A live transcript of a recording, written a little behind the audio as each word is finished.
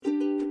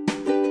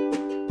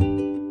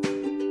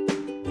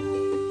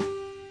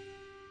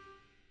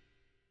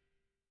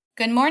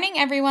Good morning,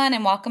 everyone,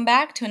 and welcome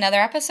back to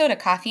another episode of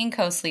Coffee and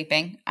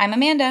Co-Sleeping. I'm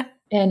Amanda.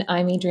 And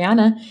I'm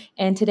Adriana.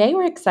 And today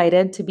we're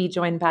excited to be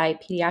joined by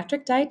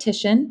pediatric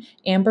dietitian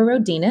Amber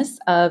Rodinas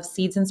of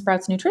Seeds and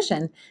Sprouts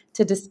Nutrition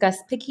to discuss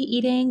picky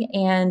eating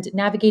and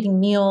navigating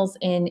meals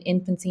in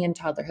infancy and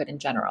toddlerhood in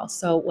general.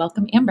 So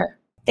welcome, Amber.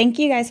 Thank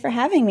you guys for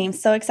having me. I'm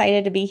so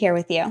excited to be here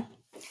with you.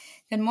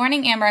 Good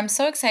morning, Amber. I'm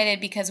so excited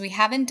because we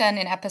haven't done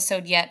an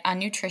episode yet on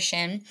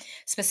nutrition,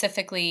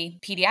 specifically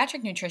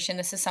pediatric nutrition.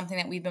 This is something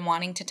that we've been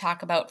wanting to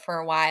talk about for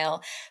a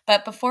while.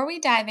 But before we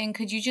dive in,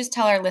 could you just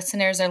tell our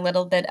listeners a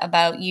little bit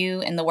about you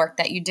and the work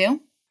that you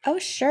do? Oh,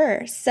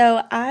 sure.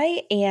 So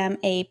I am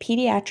a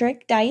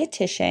pediatric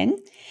dietitian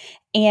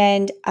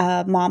and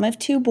a mom of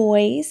two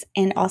boys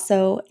and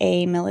also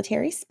a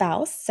military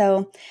spouse.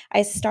 So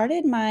I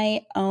started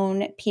my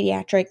own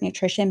pediatric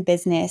nutrition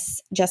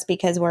business just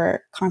because we're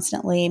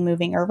constantly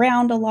moving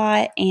around a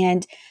lot.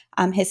 And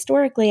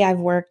historically, I've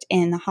worked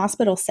in the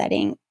hospital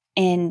setting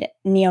in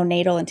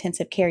neonatal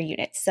intensive care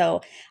units.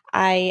 So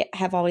I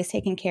have always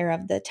taken care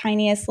of the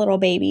tiniest little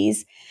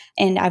babies,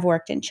 and I've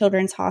worked in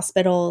children's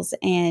hospitals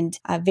and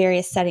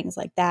various settings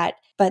like that.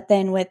 But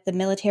then with the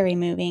military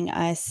moving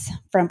us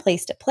from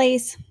place to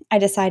place, I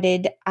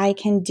decided I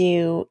can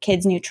do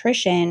kids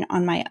nutrition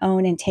on my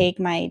own and take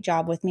my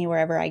job with me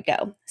wherever I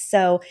go.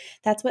 So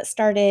that's what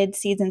started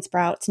Seeds and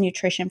Sprouts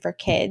Nutrition for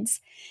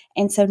Kids.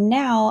 And so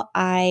now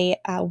I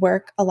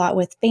work a lot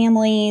with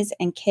families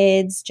and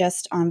kids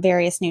just on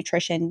various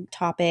nutrition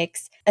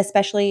topics,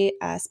 especially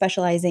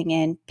specializing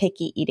in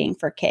picky eating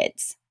for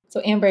kids.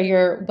 So Amber,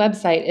 your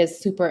website is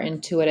super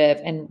intuitive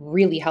and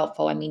really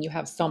helpful. I mean, you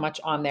have so much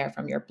on there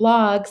from your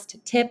blogs to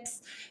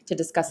tips to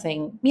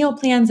discussing meal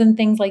plans and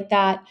things like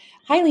that.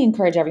 Highly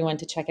encourage everyone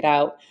to check it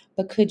out.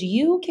 But could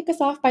you kick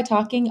us off by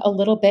talking a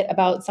little bit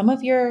about some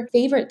of your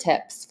favorite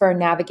tips for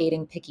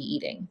navigating picky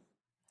eating?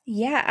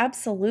 Yeah,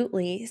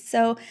 absolutely.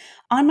 So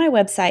on my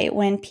website,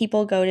 when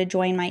people go to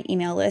join my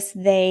email list,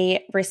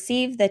 they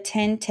receive the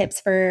 10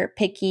 tips for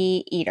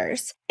picky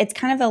eaters. It's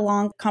kind of a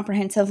long,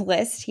 comprehensive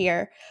list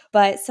here,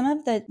 but some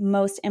of the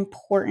most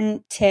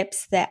important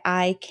tips that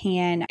I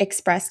can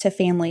express to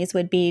families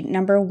would be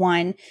number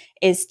one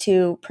is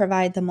to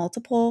provide the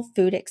multiple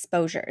food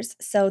exposures.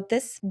 So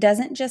this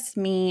doesn't just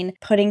mean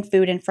putting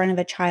food in front of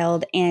a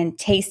child and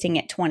tasting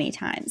it 20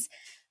 times.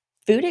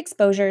 Food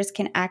exposures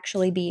can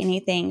actually be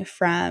anything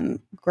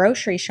from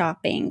grocery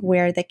shopping,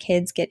 where the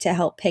kids get to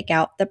help pick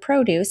out the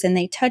produce and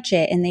they touch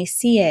it and they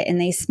see it and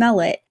they smell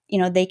it.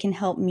 They can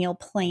help meal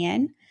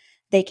plan.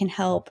 They can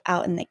help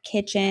out in the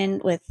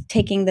kitchen with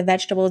taking the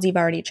vegetables you've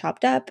already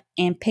chopped up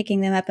and picking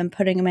them up and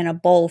putting them in a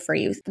bowl for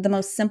you. The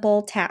most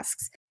simple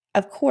tasks.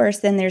 Of course,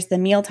 then there's the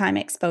mealtime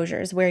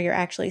exposures where you're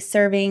actually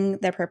serving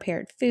the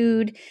prepared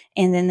food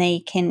and then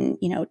they can,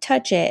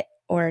 touch it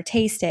or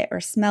taste it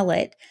or smell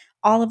it.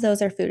 All of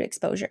those are food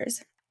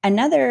exposures.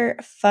 Another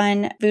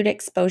fun food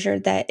exposure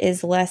that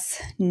is less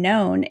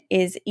known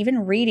is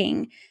even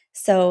reading.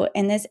 So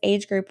in this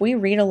age group, we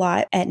read a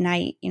lot at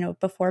night,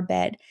 before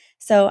bed.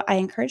 So I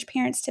encourage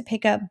parents to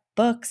pick up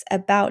books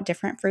about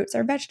different fruits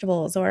or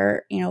vegetables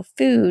or,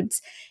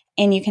 foods.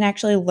 And you can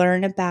actually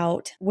learn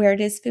about where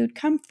does food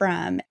come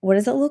from? What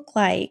does it look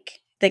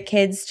like? The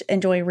kids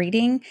enjoy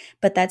reading,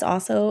 but that's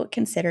also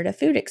considered a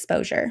food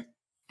exposure.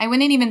 I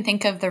wouldn't even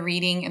think of the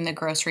reading in the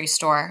grocery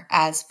store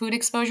as food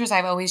exposures.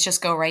 I always just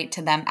go right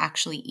to them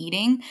actually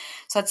eating.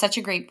 So that's such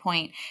a great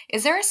point.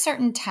 Is there a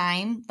certain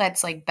time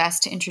that's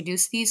best to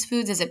introduce these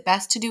foods? Is it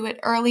best to do it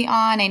early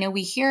on? I know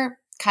we hear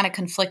kind of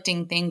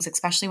conflicting things,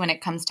 especially when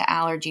it comes to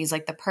allergies,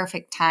 like the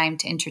perfect time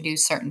to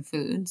introduce certain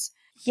foods.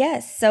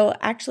 Yes. So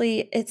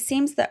actually, it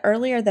seems the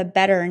earlier the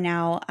better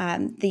now.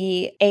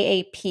 The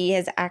AAP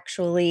has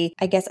actually,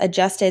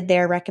 adjusted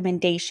their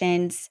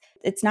recommendations.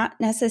 It's not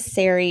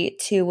necessary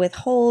to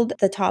withhold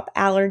the top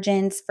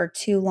allergens for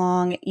too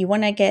long. You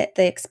want to get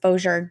the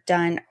exposure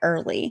done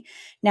early.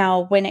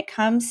 Now, when it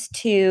comes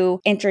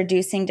to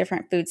introducing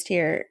different foods to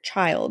your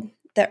child,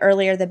 the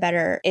earlier the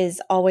better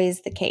is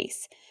always the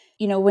case.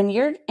 When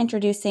you're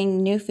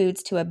introducing new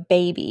foods to a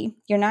baby,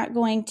 you're not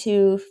going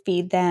to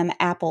feed them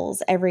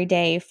apples every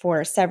day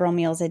for several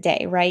meals a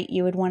day, right?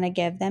 You would want to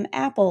give them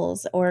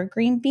apples or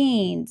green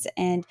beans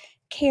and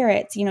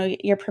carrots.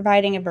 You're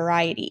providing a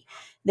variety.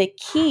 The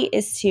key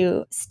is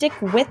to stick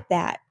with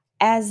that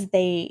as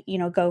they,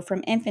 go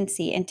from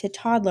infancy into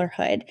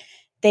toddlerhood.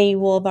 They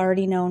will have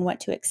already known what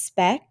to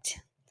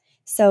expect.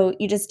 So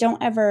you just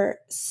don't ever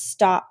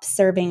stop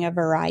serving a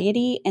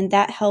variety, and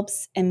that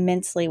helps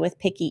immensely with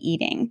picky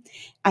eating.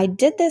 I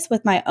did this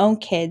with my own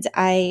kids.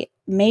 I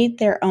made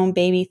their own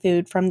baby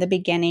food from the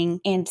beginning,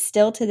 and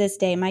still to this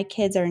day, my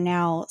kids are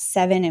now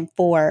 7 and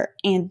 4,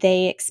 and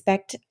they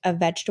expect a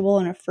vegetable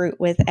and a fruit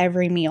with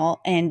every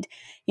meal. And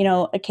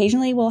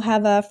occasionally we'll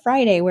have a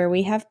Friday where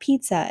we have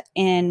pizza,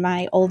 and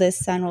my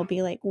oldest son will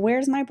be like,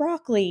 "Where's my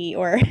broccoli?"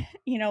 Or,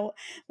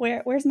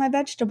 where's my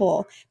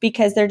vegetable?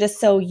 Because they're just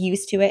so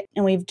used to it,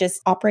 and we've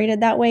just operated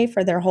that way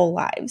for their whole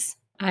lives.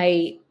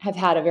 I have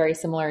had a very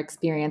similar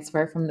experience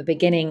where from the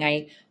beginning,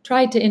 I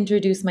tried to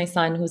introduce my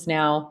son, who's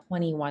now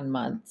 21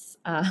 months,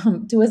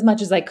 to as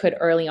much as I could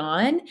early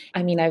on.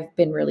 I mean, I've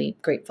been really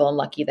grateful and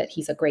lucky that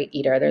he's a great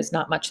eater. There's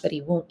not much that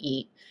he won't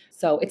eat.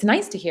 So it's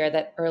nice to hear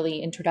that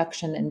early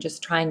introduction and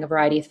just trying a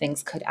variety of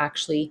things could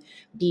actually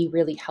be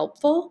really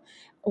helpful.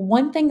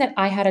 One thing that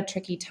I had a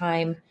tricky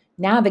time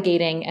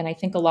navigating, and I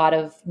think a lot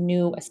of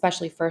new,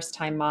 especially first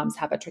time moms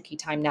have a tricky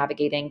time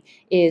navigating,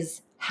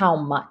 is how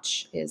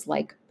much is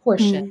like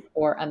portion Mm.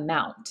 or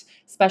amount,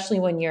 especially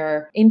when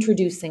you're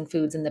introducing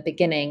foods in the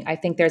beginning. I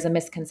think there's a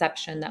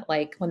misconception that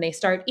like when they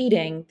start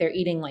eating, they're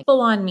eating like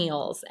full on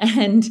meals.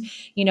 And,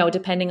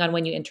 depending on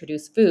when you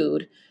introduce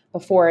food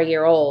before a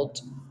year old,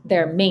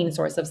 their main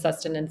source of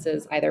sustenance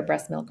is either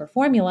breast milk or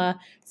formula.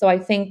 So I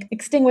think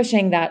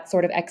extinguishing that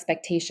sort of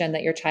expectation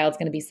that your child's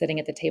going to be sitting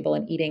at the table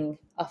and eating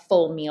a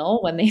full meal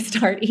when they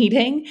start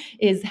eating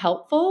is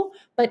helpful.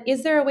 But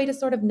is there a way to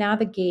sort of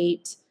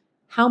navigate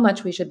how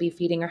much we should be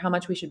feeding or how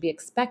much we should be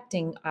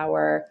expecting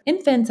our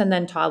infants and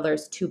then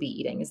toddlers to be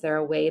eating? Is there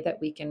a way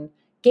that we can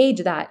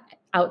gauge that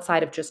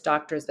outside of just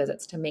doctor's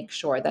visits to make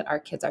sure that our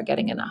kids are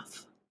getting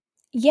enough?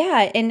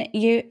 Yeah, and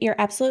you're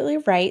absolutely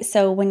right.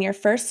 So when you're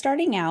first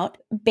starting out,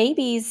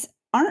 babies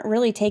aren't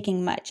really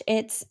taking much.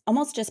 It's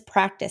almost just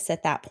practice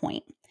at that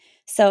point.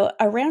 So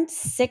around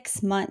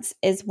 6 months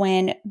is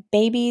when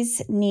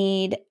babies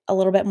need a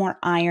little bit more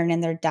iron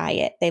in their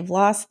diet. They've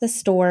lost the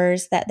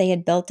stores that they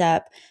had built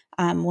up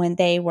when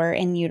they were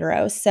in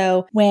utero.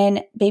 So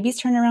when babies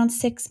turn around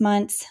 6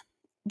 months,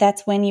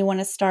 that's when you want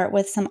to start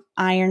with some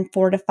iron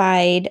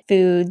fortified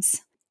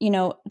foods,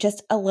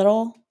 just a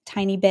little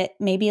tiny bit,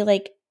 maybe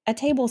like a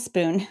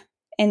tablespoon,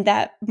 and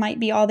that might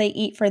be all they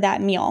eat for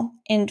that meal.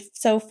 And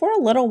so for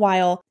a little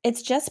while,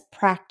 it's just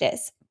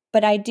practice.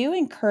 But I do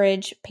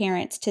encourage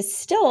parents to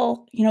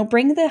still,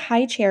 bring the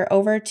high chair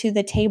over to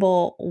the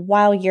table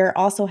while you're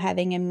also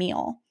having a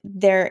meal.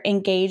 They're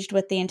engaged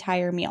with the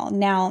entire meal.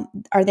 Now,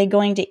 are they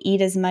going to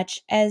eat as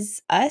much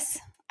as us?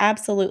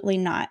 Absolutely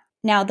not.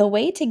 Now, the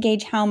way to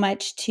gauge how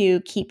much to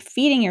keep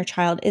feeding your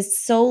child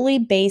is solely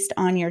based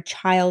on your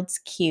child's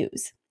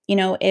cues.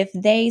 If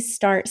they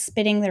start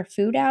spitting their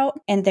food out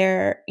and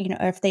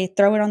if they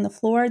throw it on the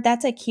floor,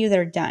 that's a cue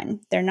they're done.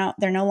 They're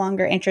no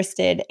longer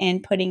interested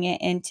in putting it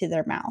into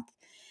their mouth.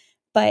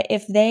 But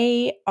if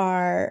they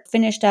are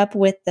finished up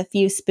with the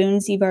few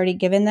spoons you've already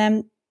given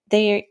them,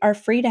 they are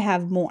free to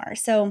have more.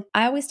 So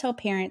I always tell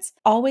parents,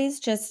 always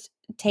just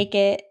take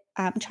it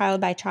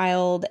child by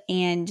child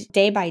and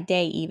day by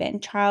day,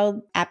 even.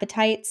 Child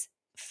appetites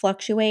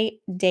fluctuate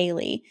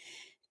daily.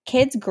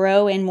 Kids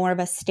grow in more of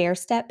a stair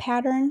step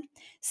pattern.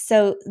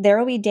 So there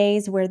will be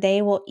days where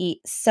they will eat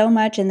so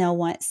much and they'll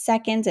want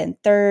seconds and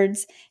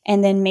thirds.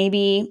 And then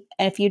maybe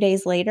a few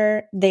days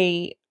later,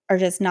 they are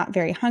just not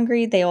very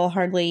hungry. They will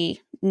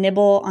hardly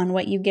nibble on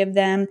what you give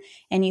them.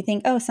 And you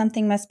think, oh,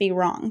 something must be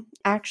wrong.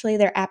 Actually,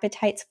 their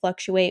appetites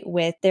fluctuate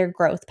with their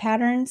growth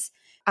patterns.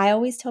 I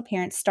always tell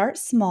parents, start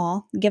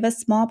small, give a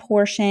small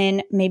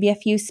portion, maybe a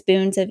few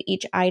spoons of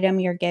each item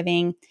you're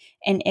giving.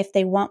 And if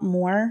they want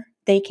more,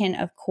 they can,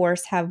 of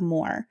course, have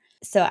more.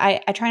 So I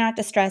try not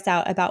to stress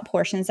out about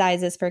portion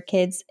sizes for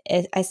kids.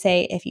 I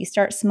say if you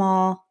start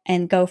small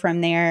and go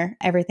from there,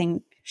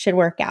 everything should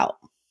work out.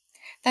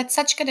 That's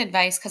such good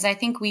advice because I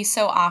think we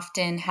so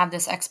often have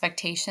this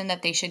expectation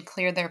that they should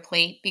clear their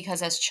plate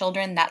because as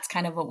children, that's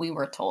kind of what we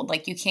were told.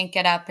 Like, you can't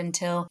get up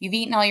until you've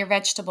eaten all your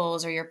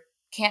vegetables, or you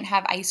can't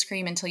have ice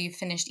cream until you've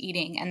finished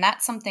eating. And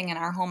that's something in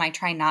our home I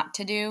try not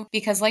to do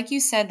because, like you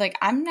said, like,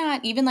 I'm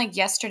not even like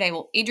yesterday.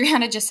 Well,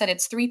 Adriana just said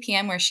it's 3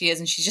 p.m. where she is,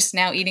 and she's just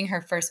now eating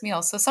her first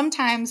meal. So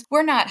sometimes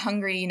we're not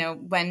hungry,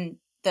 when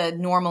the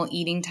normal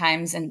eating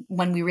times and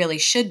when we really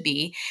should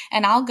be.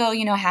 And I'll go,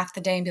 half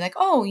the day and be like,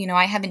 oh,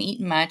 I haven't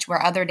eaten much,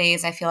 where other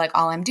days I feel like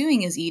all I'm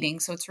doing is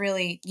eating. So it's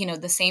really,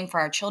 the same for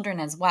our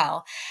children as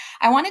well.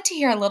 I wanted to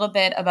hear a little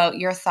bit about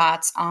your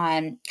thoughts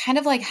on kind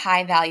of like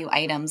high value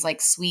items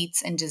like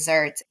sweets and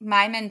desserts.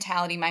 My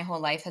mentality my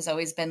whole life has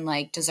always been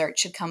like dessert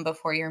should come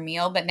before your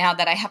meal. But now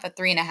that I have a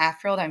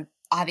 3.5-year-old, I'm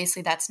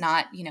obviously that's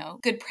not,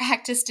 good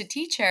practice to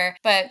teach her.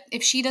 But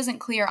if she doesn't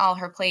clear all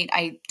her plate,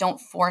 I don't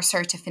force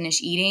her to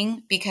finish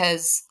eating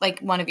because,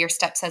 like one of your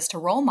steps says, to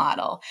role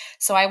model.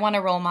 So I want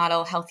to role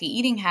model healthy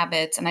eating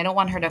habits, and I don't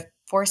want her to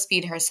force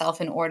feed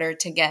herself in order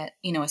to get,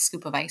 a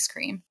scoop of ice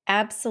cream.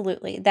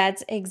 Absolutely.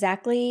 That's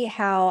exactly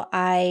how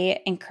I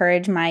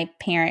encourage my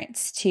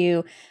parents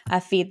to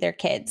feed their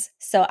kids.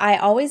 So I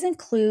always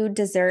include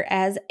dessert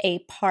as a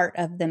part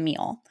of the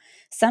meal,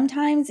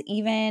 sometimes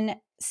even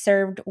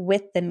served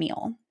with the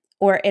meal,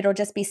 or it'll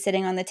just be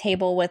sitting on the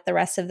table with the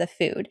rest of the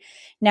food.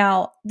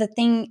 Now, the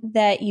thing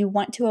that you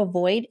want to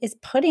avoid is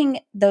putting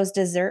those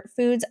dessert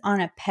foods on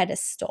a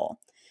pedestal.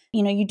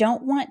 You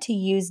don't want to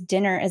use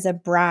dinner as a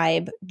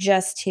bribe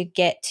just to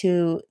get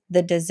to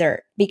the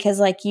dessert because,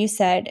 like you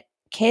said,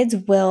 kids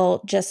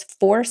will just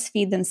force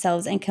feed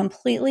themselves and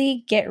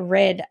completely get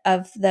rid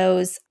of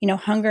those,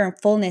 hunger and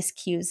fullness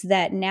cues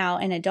that now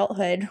in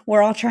adulthood,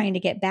 we're all trying to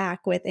get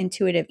back with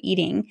intuitive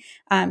eating.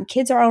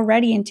 Kids are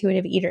already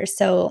intuitive eaters.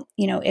 So,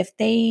 if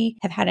they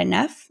have had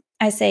enough,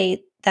 I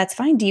say, that's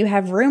fine. Do you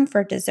have room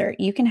for dessert?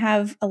 You can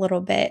have a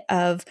little bit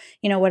of,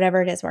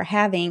 whatever it is we're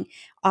having.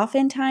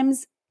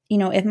 Oftentimes,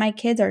 if my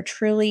kids are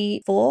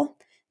truly full,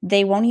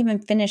 they won't even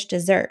finish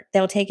dessert.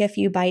 They'll take a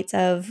few bites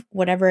of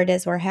whatever it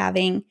is we're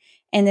having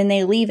and then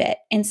they leave it.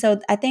 And so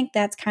I think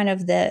that's kind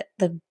of the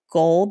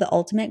goal, the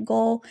ultimate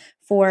goal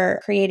for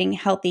creating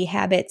healthy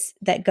habits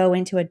that go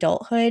into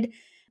adulthood.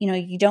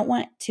 You don't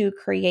want to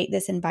create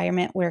this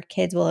environment where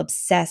kids will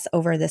obsess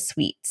over the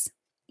sweets.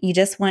 You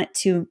just want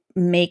to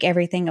make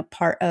everything a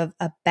part of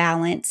a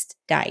balanced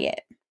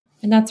diet.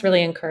 And that's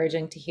really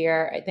encouraging to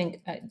hear. I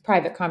think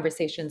private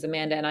conversations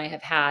Amanda and I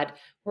have had,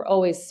 we're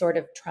always sort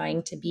of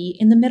trying to be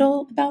in the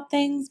middle about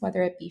things,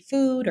 whether it be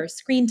food or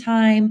screen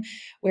time.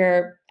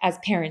 We're, as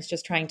parents,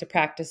 just trying to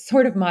practice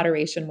sort of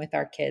moderation with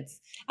our kids,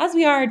 as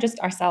we are just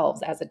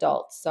ourselves as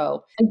adults.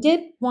 So I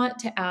did want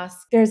to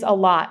ask, there's a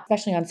lot,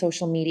 especially on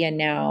social media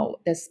now,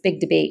 this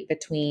big debate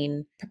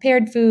between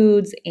prepared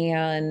foods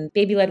and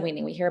baby-led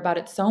weaning. We hear about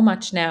it so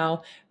much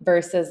now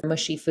versus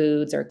mushy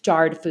foods or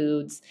jarred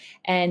foods.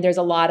 And there's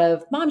a lot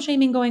of mom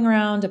shaming going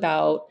around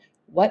about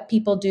what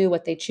people do,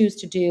 what they choose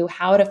to do,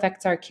 how it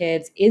affects our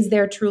kids. Is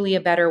there truly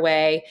a better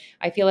way?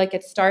 I feel like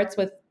it starts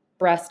with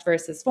breast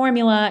versus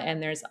formula,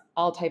 and there's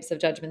all types of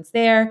judgments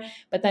there.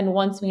 But then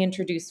once we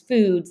introduce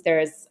foods,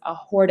 there's a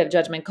horde of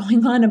judgment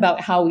going on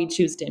about how we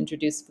choose to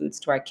introduce foods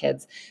to our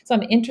kids. So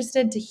I'm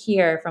interested to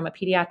hear from a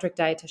pediatric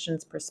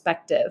dietitian's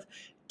perspective,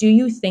 do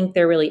you think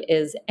there really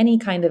is any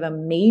kind of a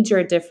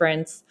major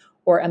difference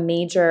or a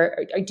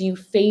major, or do you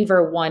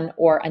favor one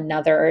or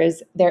another? Or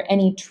is there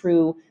any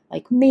true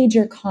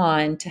major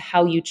con to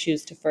how you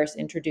choose to first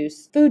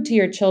introduce food to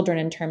your children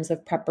in terms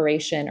of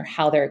preparation or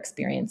how they're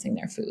experiencing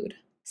their food?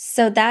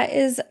 So that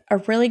is a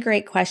really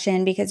great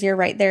question because you're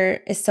right.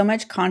 There is so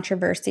much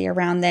controversy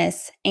around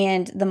this,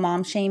 and the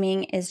mom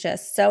shaming is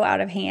just so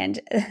out of hand.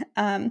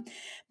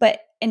 But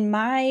in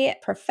my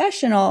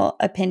professional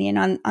opinion,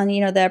 on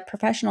the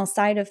professional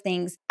side of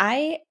things,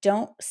 I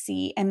don't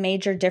see a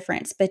major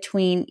difference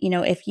between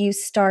if you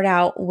start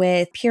out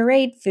with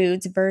pureed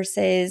foods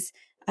versus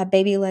a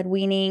baby-led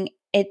weaning.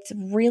 It's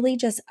really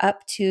just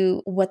up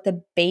to what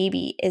the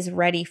baby is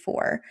ready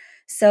for.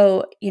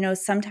 So,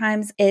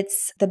 sometimes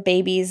it's the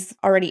baby's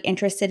already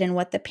interested in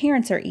what the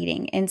parents are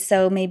eating. And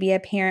so maybe a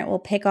parent will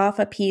pick off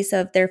a piece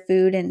of their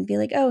food and be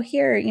like, oh,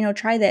 here,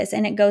 try this.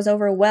 And it goes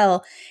over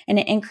well. And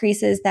it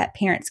increases that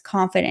parent's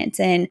confidence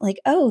and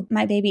oh,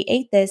 my baby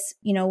ate this.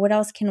 What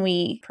else can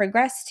we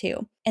progress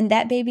to? And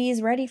that baby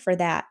is ready for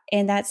that.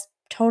 And that's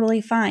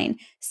totally fine.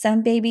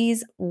 Some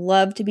babies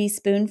love to be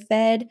spoon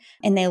fed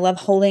and they love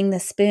holding the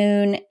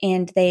spoon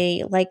and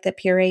they like the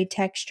puree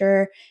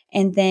texture.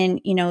 And then,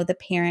 the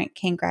parent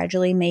can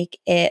gradually make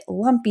it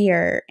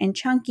lumpier and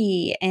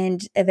chunky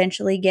and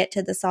eventually get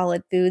to the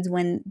solid foods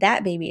when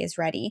that baby is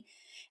ready.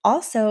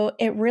 Also,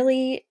 it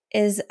really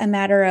is a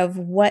matter of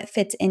what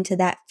fits into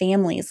that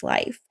family's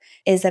life.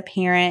 Is a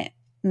parent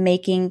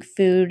making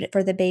food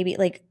for the baby,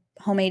 like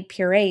homemade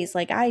purees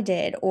like I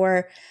did?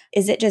 Or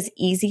is it just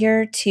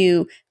easier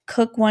to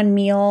cook one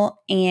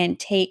meal and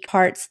take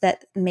parts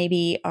that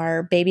maybe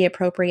are baby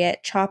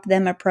appropriate, chop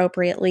them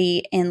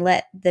appropriately, and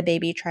let the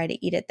baby try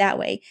to eat it that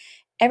way?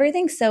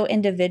 Everything's so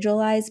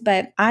individualized,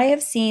 but I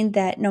have seen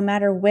that no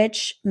matter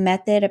which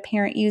method a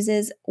parent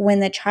uses,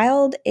 when the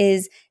child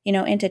is,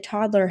 into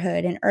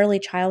toddlerhood and early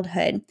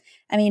childhood,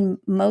 I mean,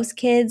 most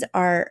kids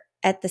are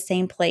at the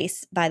same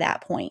place by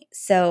that point.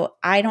 So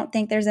I don't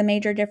think there's a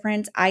major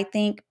difference. I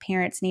think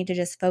parents need to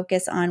just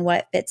focus on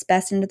what fits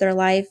best into their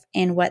life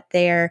and what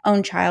their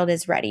own child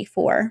is ready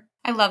for.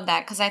 I love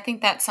that because I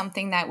think that's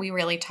something that we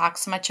really talk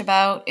so much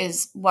about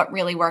is what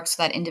really works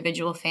for that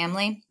individual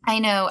family. I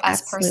know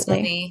us Absolutely.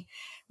 personally,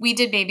 we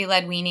did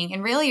baby-led weaning,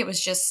 and really it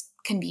was just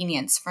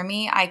convenience for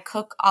me. I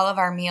cook all of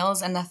our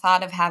meals, and the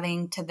thought of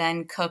having to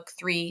then cook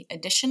 3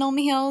 additional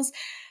meals,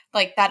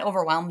 that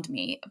overwhelmed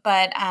me.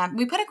 But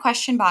we put a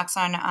question box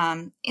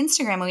on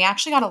Instagram, and we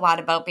actually got a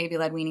lot about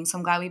baby-led weaning, so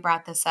I'm glad we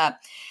brought this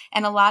up.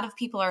 And a lot of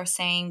people are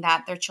saying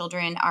that their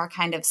children are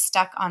kind of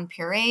stuck on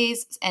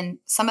purees, and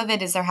some of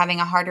it is they're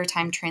having a harder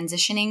time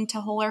transitioning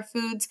to wholer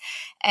foods.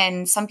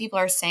 And some people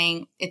are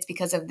saying it's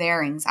because of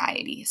their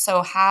anxiety.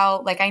 So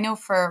how, I know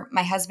for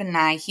my husband and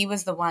I, he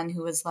was the one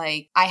who was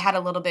I had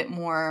a little bit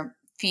more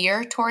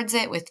fear towards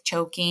it with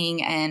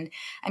choking. And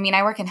I mean,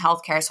 I work in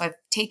healthcare, so I've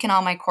taken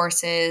all my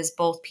courses,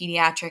 both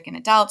pediatric and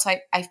adult. So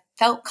I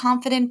felt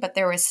confident, but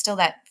there was still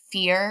that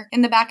fear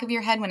in the back of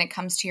your head when it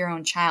comes to your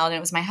own child. And it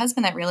was my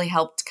husband that really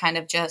helped kind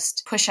of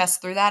just push us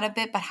through that a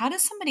bit. But how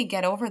does somebody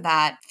get over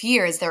that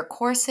fear? Is there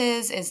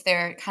courses? Is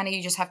there kind of,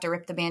 you just have to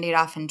rip the Band-Aid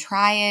off and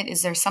try it?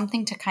 Is there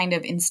something to kind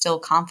of instill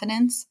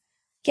confidence?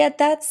 Yeah,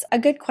 that's a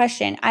good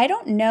question. I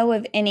don't know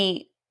of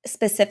any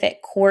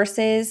specific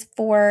courses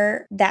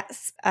for that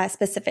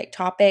specific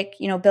topic,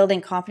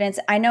 building confidence.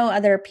 I know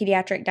other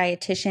pediatric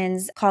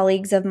dietitians,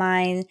 colleagues of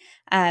mine,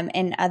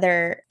 and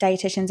other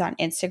dietitians on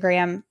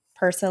Instagram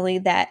personally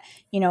that,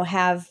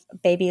 have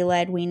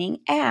baby-led weaning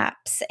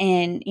apps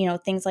and,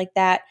 things like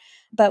that.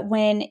 But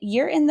when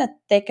you're in the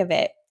thick of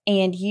it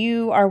and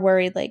you are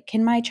worried, like,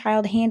 can my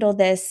child handle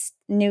this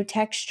new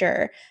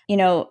texture?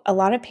 A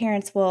lot of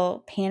parents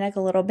will panic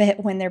a little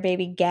bit when their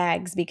baby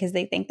gags because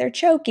they think they're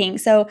choking.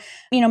 So,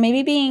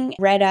 maybe being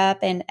read up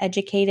and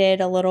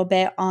educated a little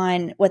bit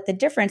on what the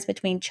difference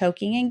between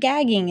choking and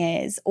gagging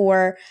is,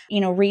 or,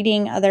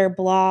 reading other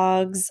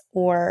blogs,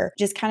 or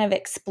just kind of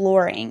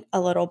exploring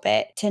a little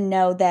bit to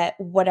know that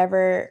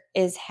whatever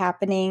is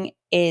happening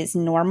is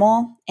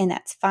normal and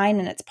that's fine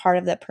and it's part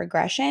of the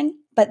progression.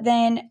 But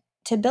then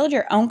to build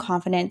your own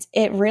confidence,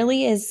 it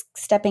really is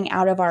stepping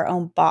out of our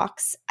own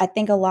box. I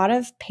think a lot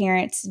of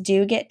parents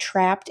do get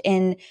trapped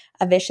in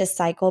a vicious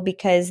cycle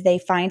because they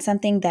find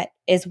something that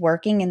is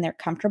working and they're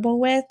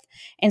comfortable with.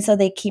 And so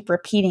they keep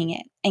repeating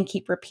it and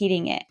keep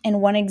repeating it.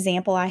 And one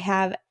example I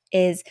have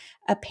is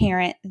a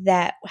parent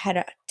that had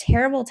a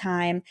terrible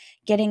time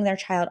getting their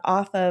child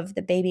off of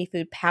the baby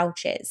food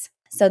pouches.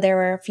 So there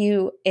were a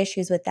few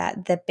issues with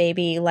that. The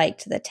baby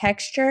liked the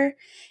texture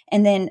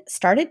and then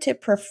started to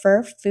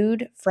prefer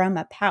food from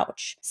a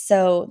pouch.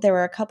 So there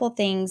were a couple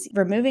things,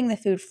 removing the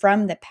food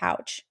from the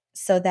pouch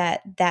so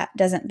that that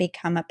doesn't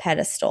become a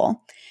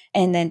pedestal,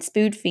 and then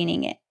spoon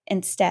feeding it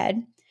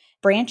instead.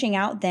 Branching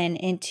out then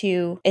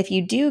into, if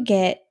you do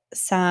get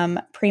some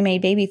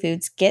pre-made baby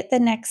foods, get the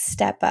next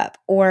step up.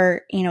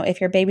 Or,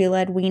 if you're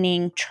baby-led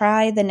weaning,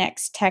 try the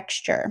next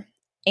texture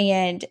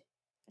and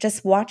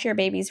just watch your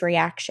baby's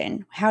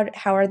reaction.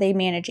 How are they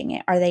managing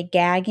it? Are they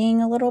gagging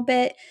a little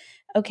bit?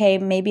 Okay,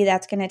 maybe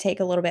that's going to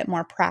take a little bit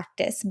more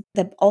practice.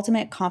 The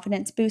ultimate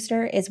confidence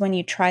booster is when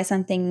you try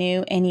something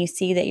new and you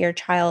see that your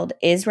child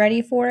is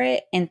ready for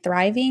it and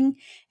thriving,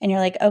 and you're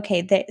like,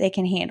 okay, they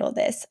can handle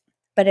this.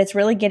 But it's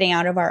really getting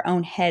out of our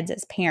own heads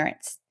as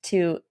parents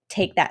to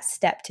take that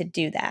step to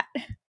do that.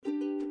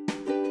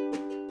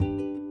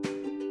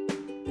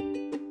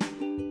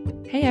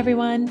 Hey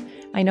everyone.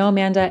 I know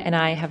Amanda and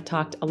I have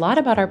talked a lot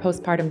about our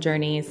postpartum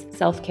journeys,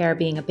 self-care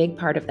being a big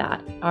part of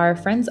that. Our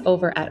friends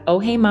over at Oh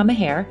Hey Mama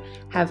Hair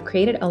have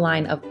created a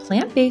line of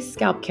plant-based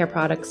scalp care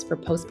products for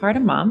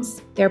postpartum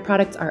moms. Their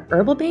products are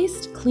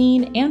herbal-based,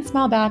 clean, and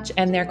small batch,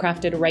 and they're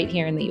crafted right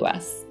here in the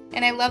US.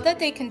 And I love that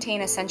they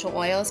contain essential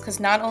oils because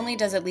not only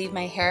does it leave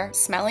my hair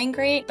smelling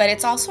great, but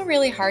it's also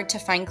really hard to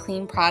find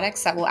clean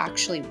products that will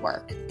actually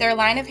work. Their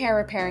line of hair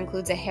repair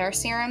includes a hair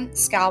serum,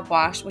 scalp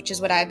wash, which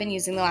is what I've been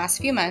using the last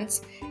few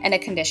months, and a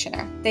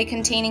conditioner. They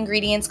contain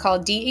ingredients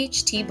called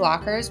DHT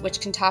blockers, which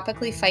can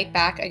topically fight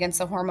back against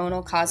the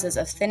hormonal causes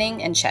of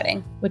thinning and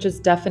shedding. Which is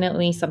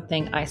definitely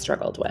something I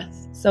struggled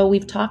with. So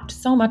we've talked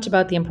so much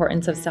about the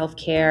importance of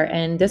self-care,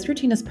 and this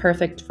routine is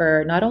perfect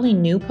for not only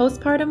new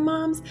postpartum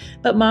moms,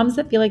 but moms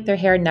that feel like their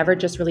hair never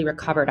just really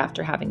recovered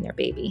after having their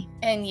baby.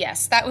 And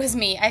yes, that was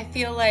me. I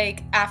feel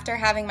like after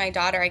having my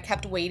daughter, I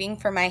kept waiting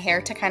for my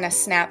hair to kind of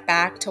snap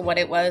back to what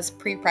it was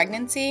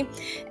pre-pregnancy.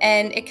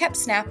 And it kept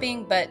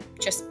snapping, but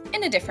just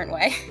in a different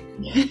way.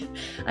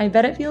 I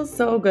bet it feels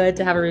so good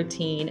to have a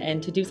routine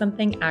and to do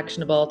something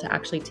actionable to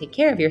actually take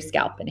care of your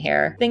scalp and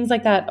hair. Things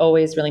like that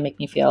always really make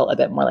me feel a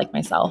bit more like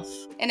myself.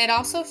 And it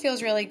also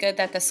feels really good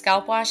that the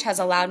scalp wash has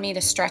allowed me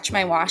to stretch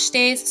my wash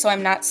days, so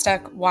I'm not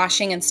stuck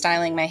washing and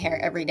styling my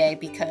hair every day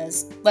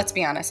because, let's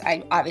be honest,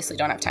 I obviously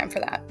don't have time for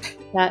that.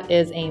 That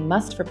is a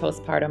must for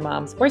postpartum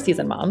moms or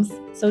season moms.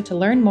 So to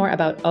learn more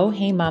about Oh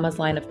Hey Mama's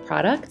line of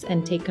products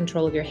and take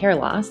control of your hair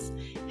loss,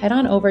 head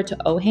on over to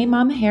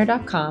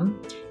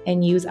ohheymamahair.com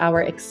and use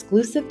our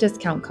exclusive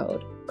discount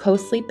code,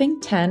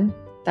 CoSleeping10.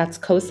 That's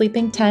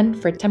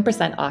CoSleeping10 for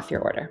 10% off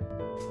your order.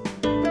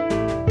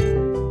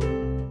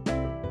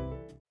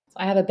 So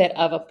I have a bit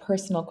of a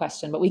personal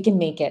question, but we can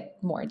make it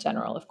more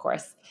general, of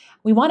course.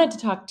 We wanted to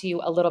talk to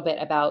you a little bit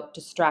about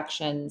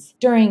distractions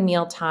during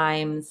meal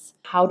times.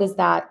 How does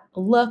that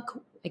look?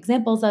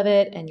 Examples of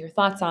it and your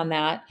thoughts on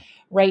that.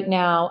 Right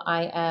now,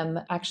 I am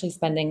actually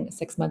spending a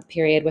 6-month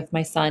period with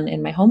my son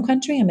in my home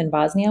country. I'm in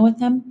Bosnia with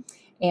him.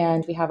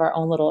 And we have our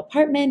own little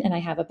apartment and I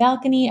have a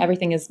balcony.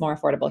 Everything is more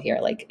affordable here,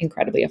 like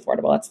incredibly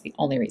affordable. That's the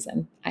only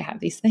reason I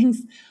have these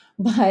things.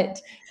 But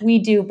we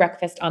do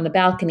breakfast on the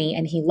balcony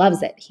and he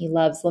loves it. He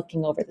loves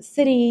looking over the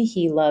city.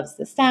 He loves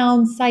the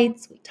sound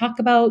sights. We talk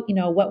about,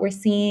 what we're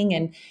seeing,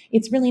 and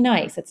it's really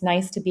nice. It's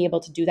nice to be able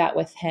to do that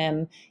with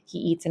him. He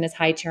eats in his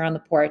high chair on the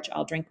porch.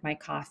 I'll drink my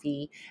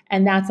coffee.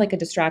 And that's like a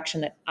distraction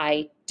that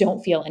I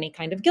don't feel any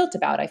kind of guilt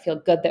about. I feel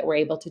good that we're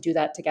able to do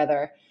that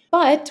together.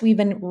 But we've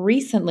been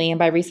recently, and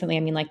by recently, I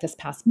mean like this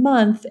past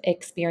month,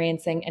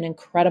 experiencing an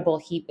incredible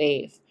heat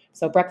wave.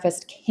 So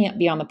breakfast can't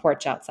be on the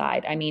porch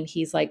outside. I mean,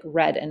 he's like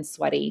red and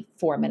sweaty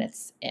 4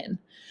 minutes in.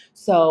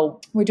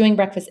 So we're doing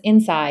breakfast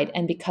inside.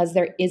 And because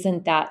there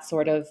isn't that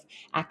sort of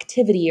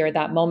activity or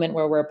that moment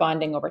where we're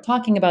bonding over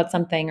talking about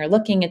something or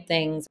looking at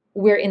things,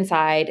 we're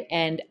inside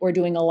and we're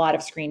doing a lot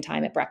of screen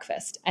time at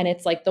breakfast. And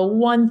it's like the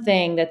one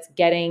thing that's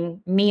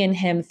getting me and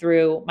him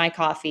through my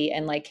coffee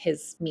and like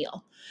his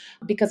meal.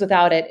 Because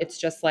without it, it's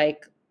just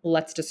like,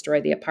 let's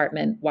destroy the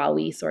apartment while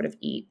we sort of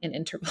eat in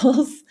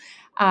intervals.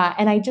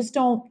 And I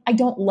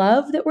don't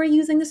love that we're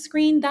using the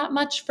screen that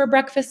much for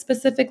breakfast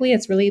specifically.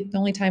 It's really the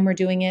only time we're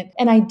doing it.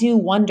 And I do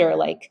wonder,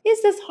 like,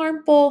 is this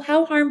harmful?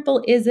 How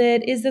harmful is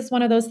it? Is this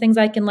one of those things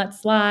I can let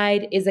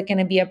slide? Is it going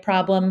to be a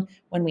problem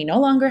when we no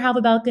longer have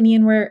a balcony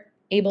and we're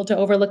able to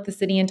overlook the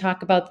city and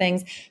talk about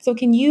things? So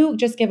can you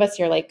just give us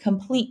your like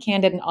complete,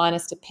 candid, and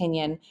honest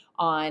opinion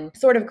on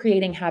sort of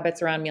creating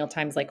habits around meal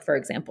times, like for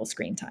example,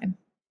 screen time?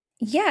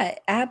 Yeah,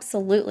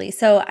 absolutely.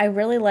 So I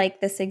really like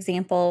this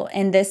example,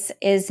 and this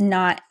is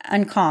not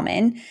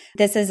uncommon.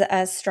 This is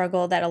a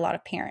struggle that a lot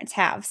of parents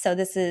have. So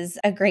this is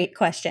a great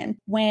question.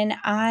 When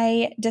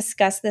I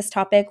discuss this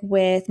topic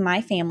with my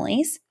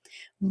families,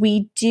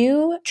 we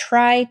do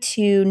try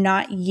to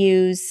not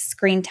use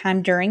screen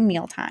time during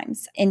meal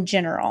times in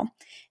general.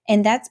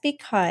 And that's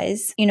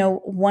because,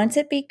 once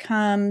it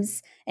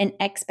becomes an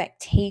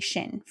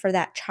expectation for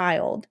that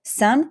child,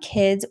 some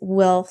kids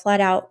will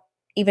flat out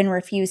even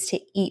refuse to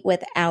eat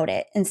without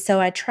it. And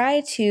so I try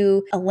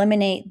to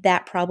eliminate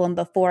that problem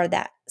before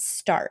that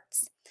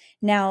starts.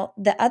 Now,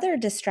 the other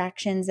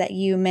distractions that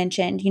you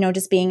mentioned,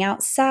 just being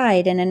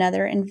outside in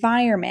another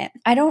environment,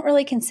 I don't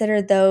really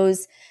consider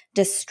those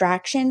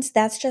distractions.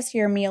 That's just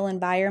your meal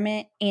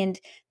environment. And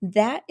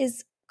that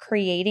is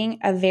creating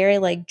a very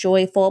like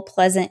joyful,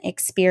 pleasant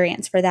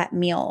experience for that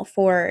meal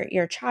for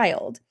your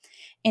child.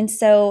 And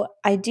so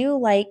I do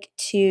like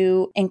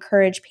to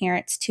encourage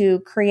parents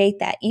to create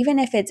that, even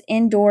if it's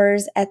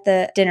indoors at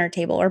the dinner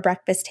table or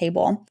breakfast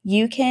table.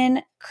 You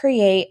can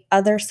create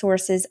other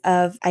sources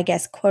of, I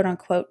guess, quote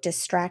unquote,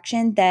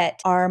 distraction that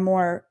are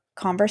more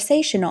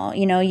conversational.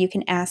 You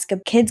can ask a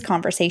kids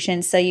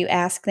conversation. So you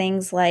ask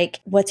things like,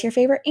 what's your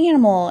favorite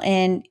animal?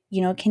 And,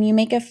 can you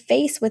make a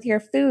face with your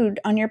food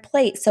on your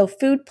plate? So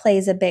food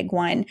plays a big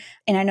one.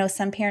 And I know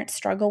some parents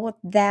struggle with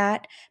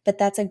that, but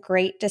that's a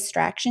great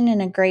distraction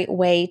and a great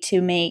way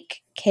to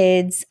make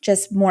kids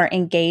just more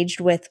engaged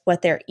with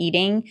what they're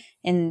eating,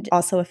 and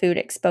also a food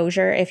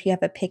exposure. If you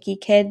have a picky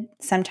kid,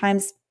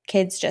 sometimes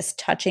kids just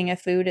touching a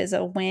food is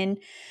a win.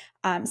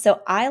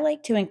 So I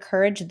like to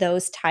encourage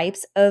those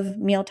types of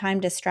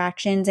mealtime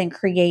distractions and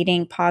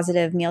creating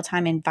positive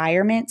mealtime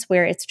environments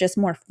where it's just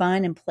more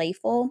fun and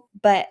playful.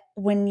 But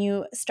when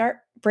you start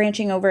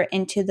branching over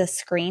into the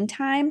screen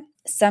time,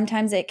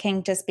 sometimes it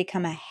can just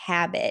become a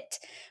habit,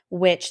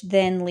 which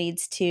then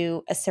leads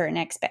to a certain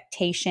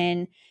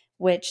expectation,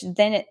 which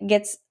then it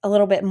gets a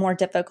little bit more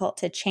difficult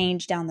to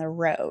change down the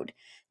road.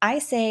 I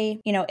say,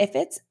 if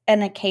it's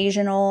an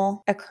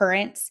occasional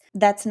occurrence,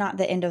 that's not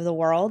the end of the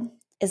world,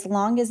 as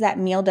long as that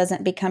meal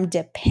doesn't become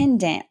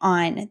dependent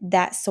on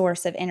that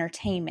source of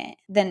entertainment,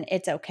 then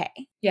it's okay.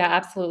 Yeah,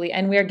 absolutely.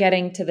 And we're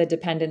getting to the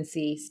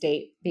dependency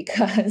state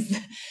because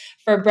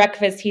for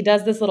breakfast, he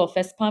does this little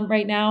fist pump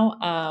right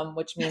now,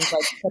 which means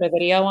like put a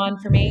video on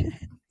for me.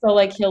 So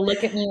like he'll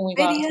look at me when we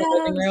go out into the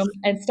living Videos. room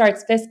and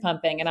starts fist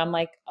pumping. And I'm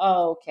like,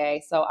 oh,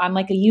 okay. So I'm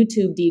like a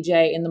YouTube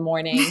DJ in the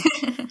morning.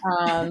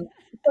 Um,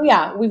 so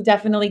yeah, we've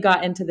definitely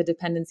got into the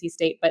dependency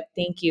state, but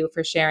thank you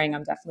for sharing.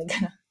 I'm definitely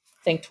gonna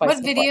think twice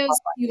What before I videos pop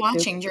are you on YouTube.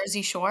 watching?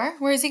 Jersey Shore?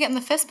 Where is he getting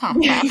the fist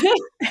pump from?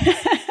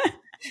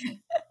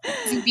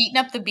 Is he beating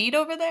up the beat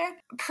over there?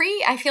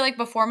 I feel like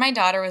before my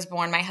daughter was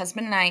born, my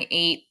husband and I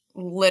ate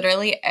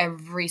literally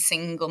every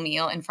single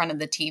meal in front of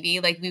the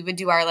TV. Like we would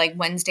do our like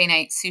Wednesday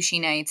night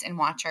sushi nights and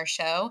watch our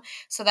show.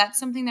 So that's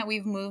something that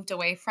we've moved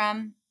away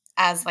from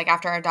as like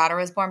after our daughter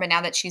was born. But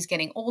now that she's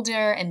getting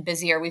older and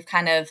busier,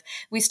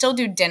 we still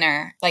do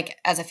dinner like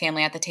as a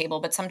family at the table.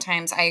 But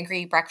sometimes I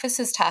agree breakfast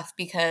is tough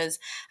because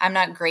I'm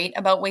not great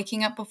about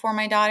waking up before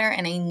my daughter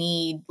and I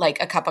need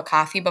like a cup of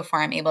coffee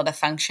before I'm able to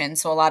function.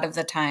 So a lot of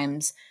the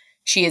times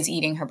she is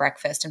eating her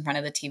breakfast in front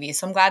of the TV.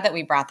 So I'm glad that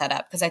we brought that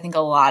up because I think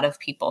a lot of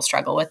people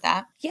struggle with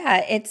that.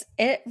 Yeah,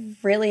 it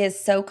really is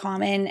so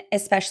common,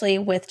 especially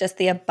with just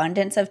the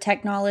abundance of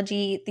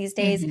technology these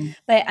days. Mhm.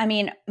 But I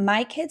mean,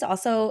 my kids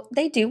also,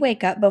 they do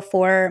wake up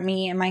before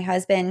me and my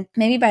husband,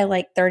 maybe by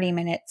like 30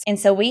 minutes. And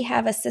so we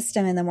have a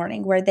system in the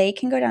morning where they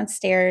can go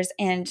downstairs,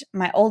 and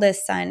my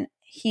oldest son,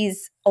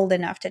 he's old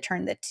enough to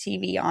turn the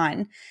TV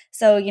on.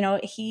 So,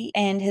 he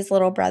and his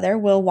little brother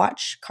will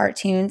watch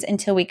cartoons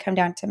until we come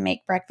down to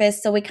make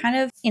breakfast. So we kind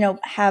of,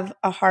 have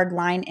a hard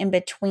line in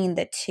between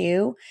the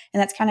two.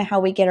 And that's kind of how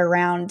we get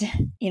around,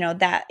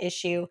 that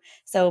issue.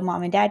 So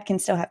mom and dad can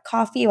still have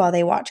coffee while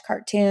they watch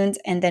cartoons,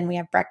 and then we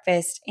have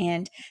breakfast,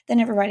 and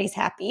then everybody's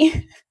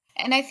happy.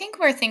 And I think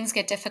where things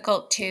get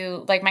difficult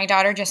too, like my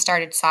daughter just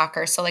started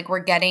soccer. So like we're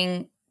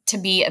getting to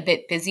be a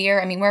bit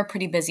busier. I mean, we're a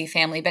pretty busy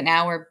family, but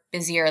now we're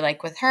busier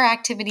like with her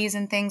activities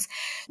and things.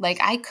 Like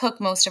I cook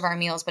most of our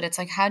meals, but it's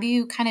like, how do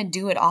you kind of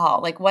do it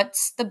all? Like,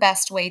 what's the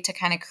best way to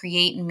kind of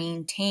create and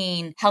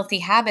maintain healthy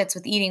habits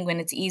with eating when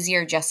it's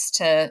easier just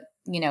to,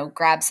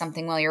 grab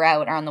something while you're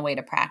out or on the way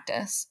to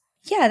practice?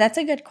 Yeah, that's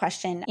a good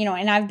question.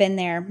 And I've been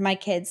there. My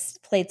kids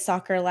played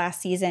soccer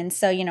last season.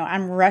 So,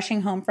 I'm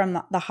rushing home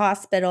from the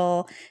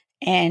hospital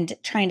and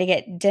trying to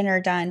get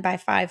dinner done by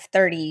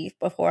 5:30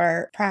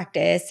 before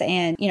practice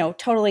and,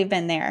 totally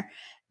been there.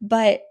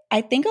 But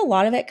I think a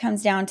lot of it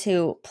comes down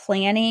to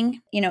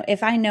planning.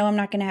 If I know I'm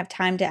not going to have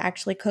time to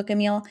actually cook a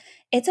meal,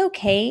 it's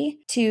okay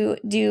to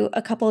do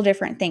a couple of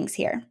different things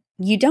here.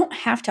 You don't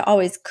have to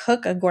always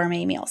cook a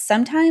gourmet meal.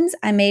 Sometimes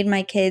I made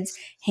my kids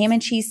ham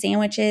and cheese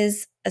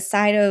sandwiches, a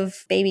side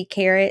of baby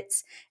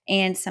carrots,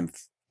 and some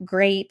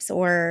grapes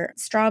or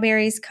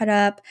strawberries cut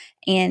up,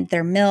 and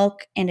their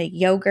milk and a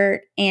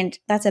yogurt. And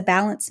that's a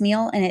balanced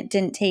meal, and it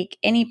didn't take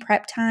any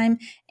prep time.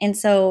 And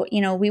so,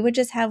 we would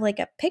just have like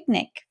a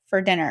picnic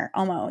for dinner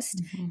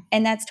almost. Mm-hmm.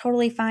 And that's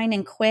totally fine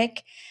and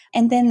quick.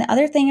 And then the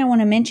other thing I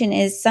want to mention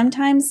is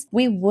sometimes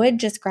we would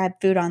just grab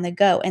food on the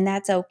go, and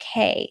that's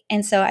okay.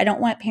 And so I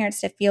don't want parents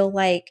to feel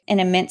like an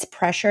immense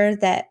pressure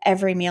that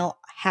every meal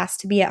has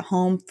to be at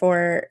home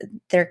for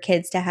their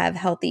kids to have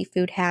healthy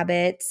food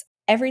habits.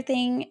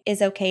 Everything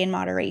is okay in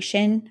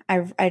moderation.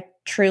 I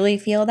truly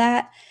feel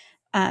that.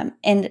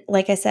 And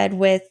like I said,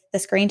 with the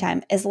screen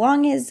time, as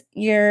long as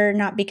you're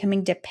not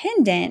becoming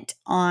dependent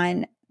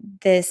on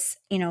this,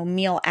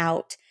 meal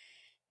out,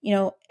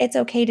 it's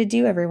okay to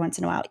do every once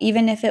in a while,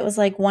 even if it was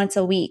like once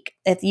a week.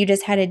 If you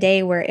just had a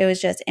day where it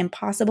was just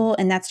impossible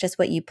and that's just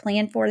what you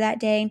planned for that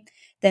day,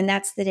 then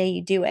that's the day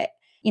you do it.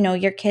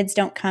 Your kids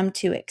don't come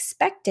to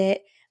expect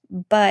it,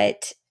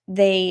 but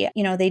they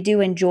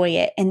do enjoy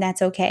it, and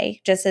that's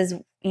okay. Just as,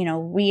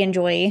 we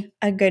enjoy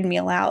a good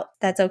meal out,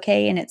 that's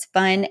okay. And it's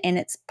fun and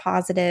it's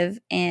positive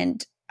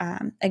and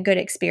a good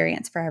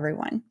experience for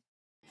everyone.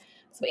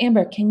 So,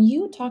 Amber, can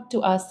you talk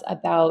to us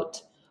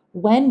about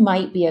when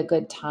might be a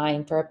good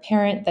time for a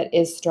parent that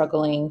is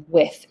struggling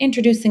with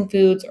introducing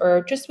foods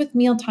or just with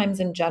meal times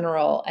in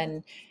general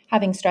and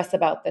having stress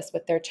about this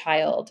with their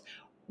child?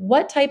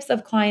 What types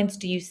of clients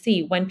do you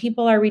see when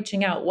people are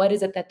reaching out? What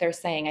is it that they're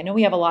saying? I know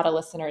we have a lot of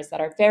listeners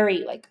that are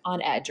very like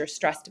on edge or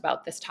stressed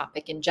about this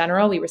topic in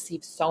general. We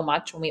receive so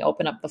much when we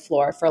open up the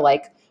floor for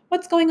like,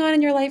 what's going on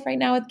in your life right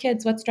now with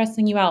kids? What's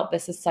stressing you out?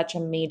 This is such a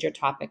major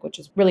topic, which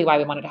is really why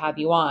we wanted to have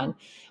you on.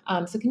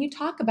 So can you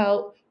talk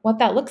about what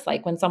that looks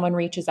like when someone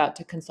reaches out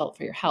to consult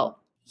for your help?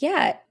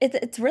 Yeah,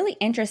 it's really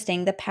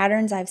interesting the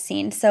patterns I've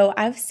seen. So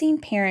I've seen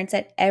parents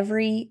at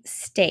every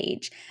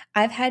stage.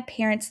 I've had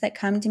parents that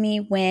come to me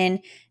when,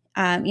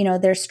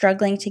 they're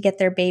struggling to get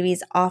their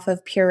babies off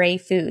of puree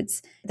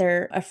foods.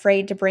 They're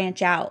afraid to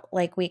branch out,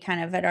 like we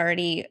kind of had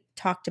already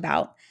talked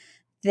about.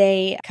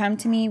 They come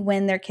to me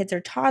when their kids are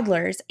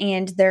toddlers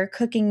and they're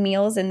cooking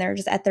meals and they're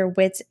just at their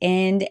wits'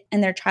 end,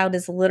 and their child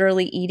is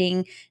literally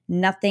eating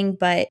nothing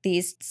but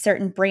these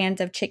certain brands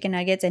of chicken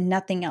nuggets and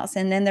nothing else.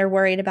 And then they're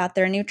worried about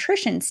their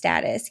nutrition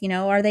status.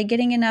 Are they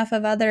getting enough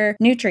of other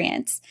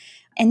nutrients?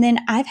 And then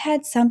I've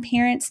had some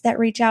parents that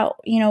reach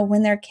out,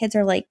 when their kids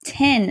are like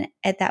 10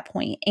 at that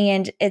point,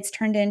 and it's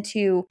turned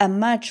into a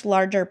much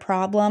larger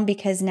problem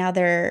because now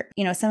they're,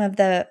 some of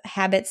the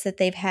habits that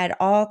they've had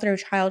all through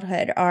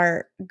childhood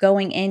are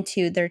going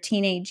into their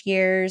teenage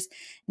years.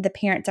 The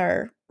parents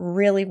are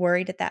really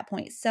worried at that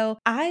point. So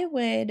I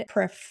would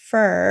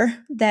prefer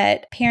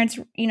that parents,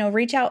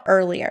 reach out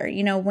earlier.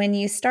 When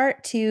you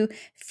start to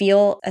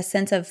feel a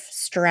sense of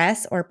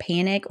stress or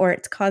panic, or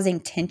it's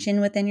causing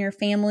tension within your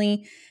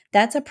family,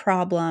 that's a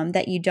problem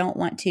that you don't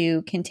want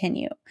to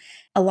continue.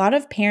 A lot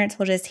of parents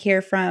will just hear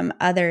from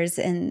others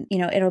and,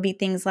 it'll be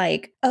things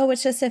like, oh,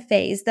 it's just a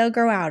phase. They'll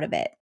grow out of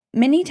it.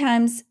 Many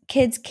times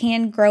kids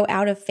can grow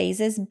out of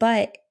phases,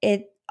 but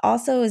it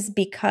also is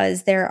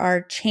because there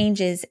are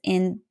changes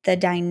in the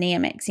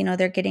dynamics.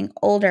 They're getting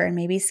older and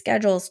maybe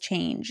schedules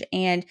change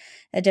and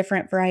a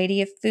different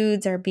variety of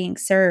foods are being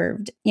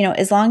served.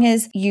 As long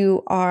as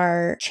you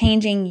are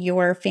changing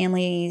your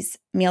family's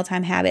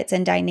mealtime habits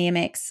and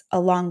dynamics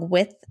along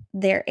with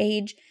their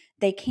age,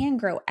 they can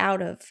grow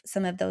out of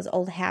some of those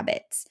old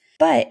habits.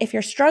 But if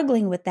you're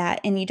struggling with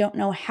that and you don't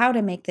know how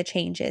to make the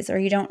changes, or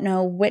you don't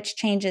know which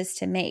changes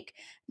to make,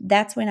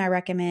 that's when I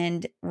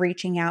recommend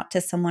reaching out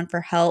to someone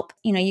for help.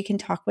 You can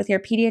talk with your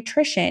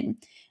pediatrician.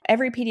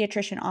 Every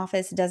pediatrician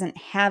office doesn't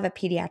have a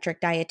pediatric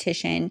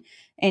dietitian.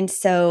 And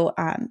so,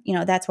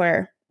 that's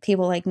where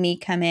people like me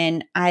come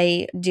in.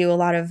 I do a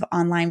lot of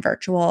online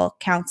virtual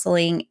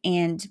counseling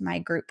and my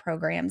group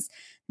programs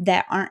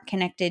that aren't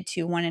connected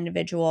to one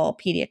individual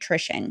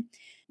pediatrician.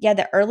 Yeah,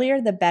 the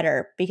earlier the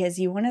better, because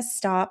you want to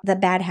stop the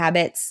bad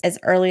habits as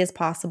early as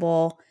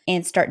possible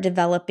and start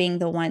developing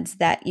the ones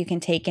that you can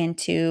take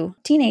into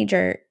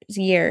teenager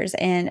years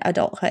and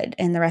adulthood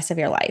and the rest of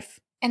your life.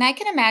 And I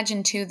can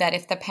imagine too that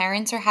if the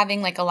parents are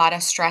having like a lot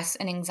of stress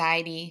and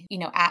anxiety,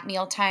 at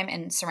mealtime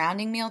and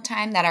surrounding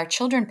mealtime, that our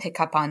children pick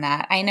up on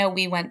that. I know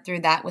we went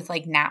through that with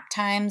like nap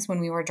times when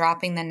we were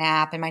dropping the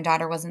nap and my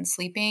daughter wasn't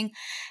sleeping.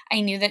 I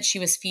knew that she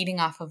was feeding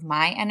off of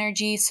my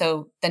energy,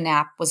 so the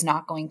nap was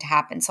not going to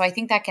happen. So I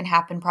think that can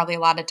happen probably a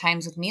lot of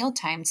times with meal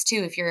times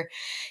too. If you're,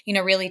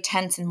 really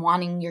tense and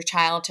wanting your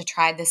child to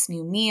try this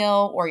new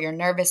meal or you're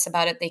nervous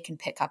about it, they can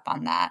pick up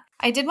on that.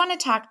 I did want to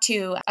talk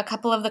to a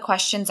couple of the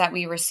questions that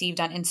we received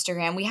on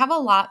Instagram. We have a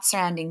lot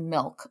surrounding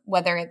milk,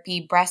 whether it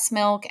be breast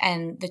milk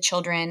and the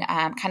children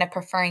kind of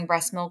preferring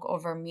breast milk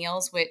over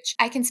meals, which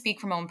I can speak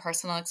from my own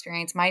personal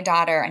experience. My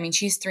daughter, I mean,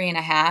 she's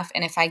 3.5,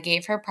 and if I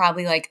gave her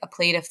probably like a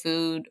plate of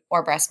food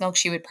or breast milk,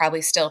 she would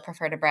probably still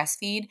prefer to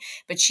breastfeed,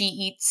 but she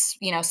eats,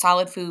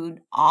 solid food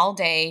all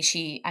day.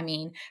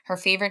 Her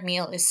favorite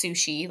meal is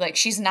sushi. Like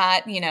she's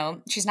not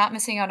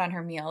missing out on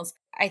her meals.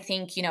 I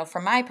think,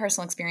 from my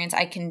personal experience,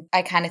 I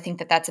kind of think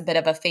that that's a bit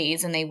of a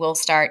phase and they will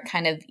start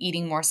kind of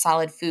eating more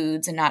solid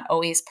foods and not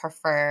always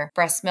prefer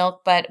breast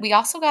milk. But we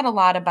also got a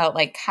lot about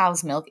like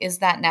cow's milk. Is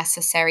that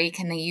necessary?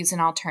 Can they use an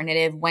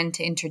alternative? When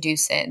to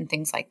introduce it and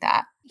things like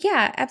that?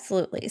 Yeah,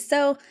 absolutely.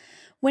 So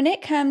when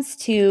it comes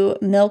to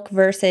milk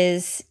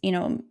versus,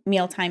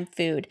 mealtime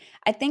food,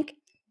 I think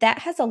that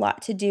has a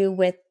lot to do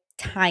with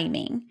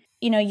timing.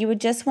 You would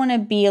just want to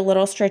be a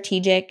little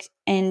strategic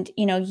and,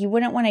 you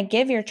wouldn't want to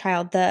give your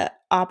child the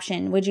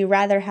option. Would you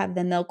rather have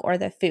the milk or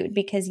the food?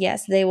 Because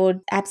yes, they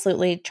will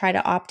absolutely try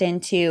to opt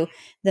into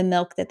the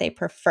milk that they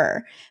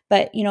prefer.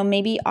 But,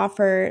 maybe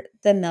offer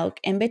the milk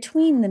in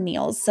between the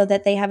meals so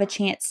that they have a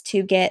chance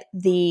to get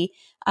the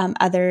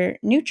other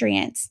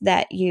nutrients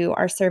that you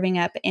are serving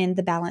up in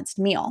the balanced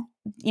meal.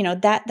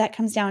 That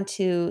comes down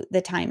to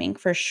the timing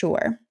for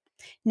sure.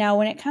 Now,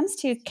 when it comes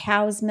to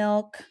cow's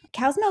milk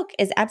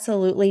is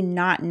absolutely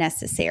not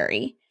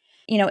necessary.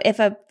 If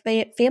a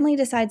family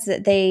decides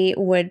that they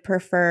would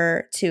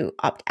prefer to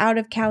opt out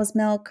of cow's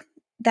milk,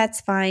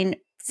 that's fine.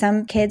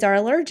 Some kids are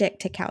allergic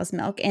to cow's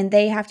milk and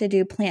they have to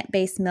do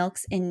plant-based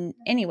milks in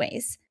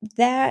anyways.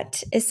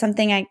 That is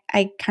something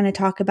I kind of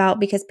talk about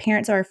because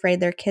parents are afraid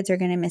their kids are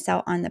going to miss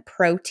out on the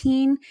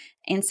protein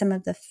and some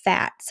of the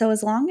fat. So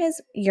as long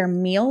as your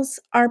meals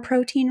are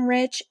protein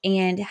rich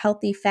and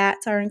healthy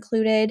fats are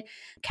included,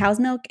 cow's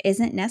milk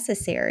isn't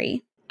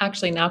necessary.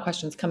 Actually, now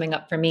questions coming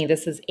up for me.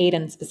 This is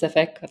Aiden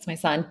specific. That's my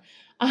son.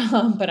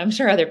 But I'm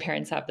sure other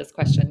parents have this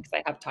question because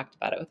I have talked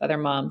about it with other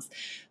moms.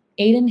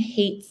 Aiden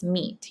hates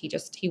meat.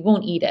 He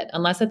won't eat it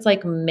unless it's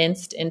like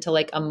minced into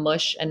like a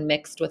mush and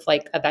mixed with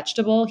like a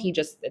vegetable.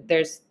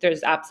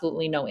 There's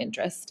absolutely no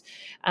interest.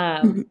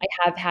 I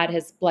have had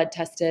his blood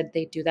tested.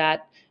 They do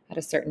that at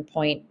a certain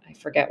point. I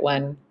forget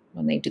when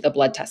they do the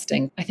blood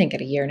testing. I think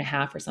at a year and a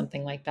half or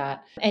something like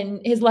that.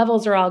 And his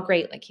levels are all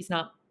great. Like he's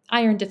not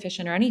iron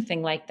deficient or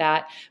anything like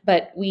that,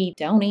 but we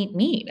don't eat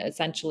meat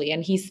essentially.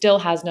 And he still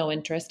has no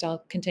interest.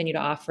 I'll continue to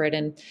offer it,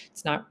 and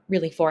it's not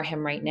really for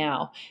him right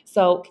now.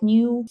 So can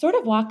you sort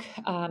of walk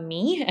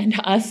me and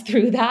us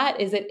through that?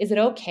 Is it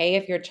okay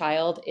if your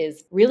child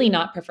is really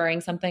not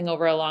preferring something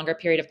over a longer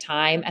period of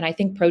time? And I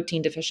think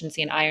protein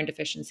deficiency and iron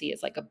deficiency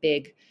is like a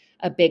big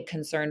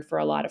concern for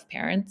a lot of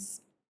parents.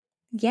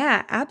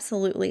 Yeah,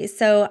 absolutely.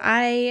 So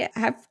I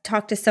have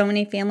talked to so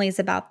many families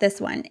about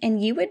this one,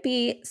 and you would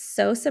be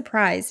so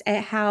surprised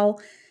at how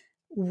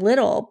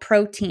little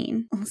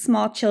protein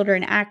small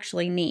children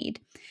actually need.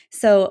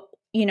 So,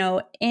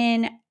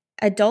 in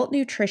adult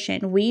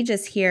nutrition, we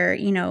just hear,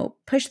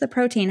 push the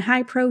protein,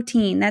 high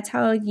protein. That's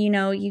how,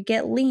 you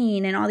get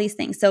lean and all these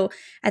things. So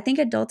I think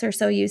adults are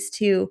so used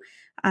to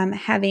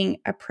having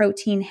a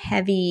protein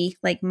heavy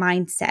like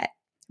mindset,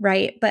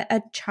 right? But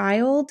a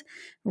child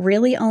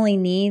really only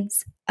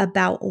needs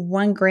about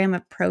 1 gram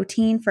of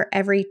protein for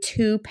every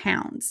 2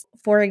 pounds.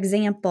 For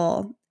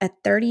example, a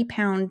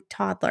 30-pound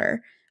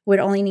toddler would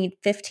only need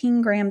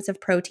 15 grams of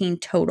protein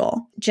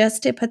total.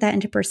 Just to put that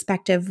into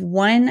perspective,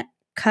 1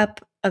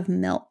 cup of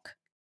milk,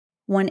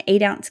 1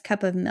 8-ounce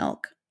cup of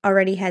milk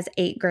already has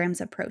 8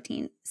 grams of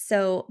protein.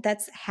 So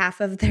that's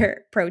half of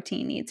their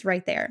protein needs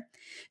right there.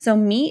 So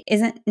meat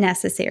isn't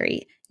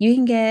necessary. You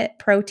can get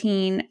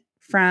protein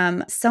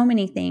from so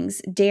many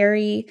things.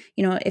 Dairy,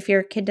 if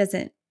your kid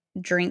doesn't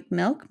drink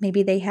milk,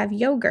 maybe they have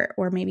yogurt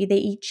or maybe they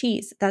eat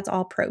cheese. That's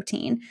all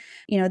protein.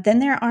 Then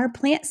there are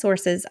plant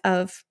sources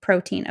of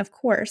protein, of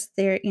course.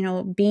 There,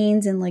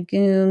 beans and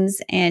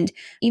legumes and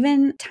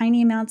even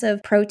tiny amounts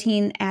of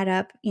protein add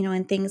up,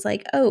 in things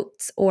like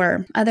oats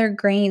or other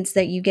grains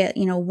that you get,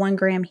 1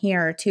 gram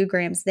here or 2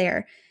 grams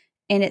there.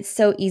 And it's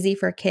so easy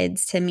for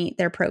kids to meet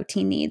their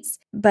protein needs.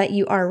 But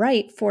you are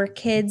right, for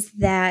kids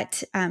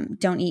that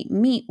don't eat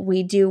meat,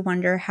 we do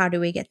wonder, how do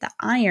we get the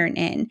iron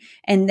in?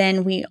 And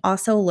then we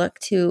also look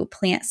to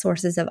plant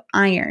sources of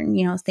iron,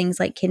 things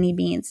like kidney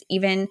beans,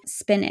 even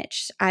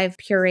spinach. I've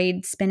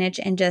pureed spinach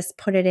and just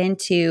put it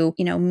into,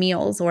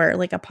 meals or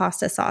like a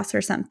pasta sauce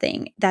or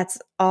something. That's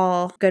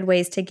all good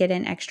ways to get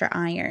in extra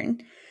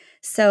iron.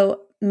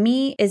 So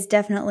meat is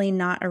definitely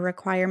not a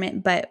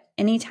requirement, but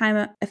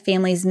anytime a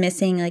family is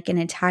missing like an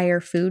entire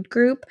food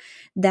group,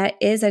 that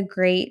is a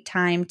great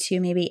time to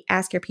maybe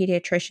ask your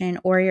pediatrician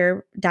or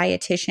your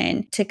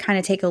dietitian to kind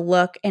of take a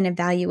look and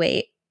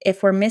evaluate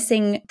if we're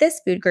missing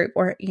this food group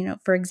or,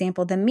 for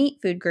example, the meat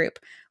food group.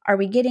 Are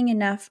we getting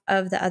enough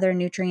of the other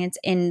nutrients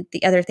in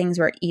the other things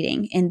we're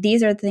eating? And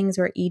these are the things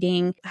we're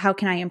eating. How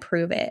can I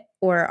improve it?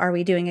 Or are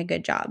we doing a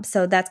good job?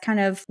 So that's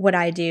kind of what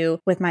I do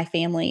with my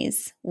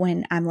families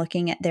when I'm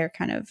looking at their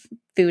kind of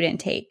food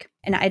intake.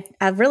 And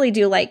I really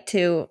do like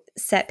to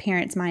set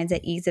parents' minds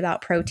at ease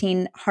about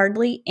protein.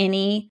 Hardly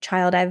any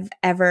child I've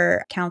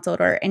ever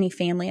counseled or any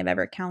family I've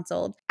ever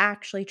counseled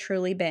actually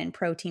truly been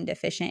protein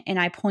deficient. And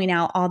I point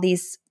out all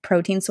these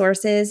protein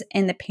sources,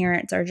 and the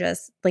parents are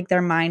just like,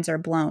 their minds are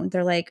blown.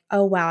 They're like,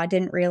 oh, wow, I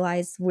didn't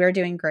realize we're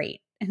doing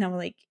great. And I'm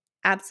like,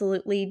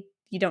 absolutely,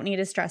 you don't need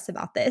to stress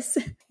about this.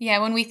 Yeah,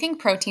 when we think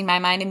protein, my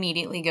mind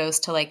immediately goes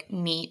to like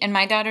meat. And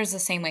my daughter's the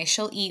same way.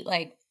 She'll eat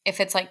like, if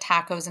it's like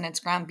tacos and it's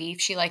ground beef,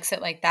 she likes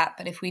it like that.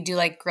 But if we do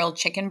like grilled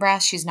chicken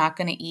breast, she's not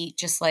going to eat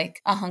just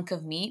like a hunk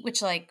of meat,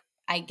 which like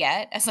I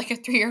get as like a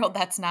 3-year-old,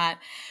 that's not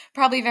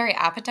probably very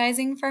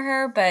appetizing for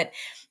her. But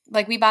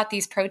like we bought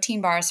these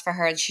protein bars for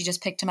her. She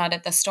just picked them out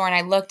at the store and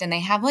I looked and they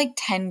have like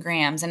 10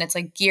 grams and it's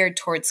like geared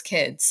towards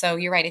kids. So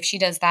you're right. If she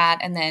does that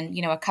and then,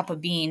 a cup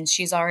of beans,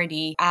 she's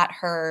already at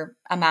her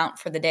amount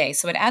for the day.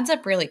 So it adds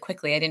up really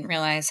quickly. I didn't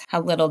realize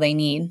how little they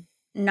need.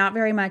 Not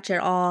very much at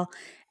all.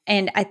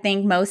 And I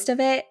think most of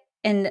it,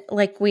 and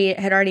like we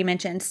had already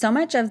mentioned, so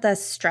much of the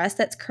stress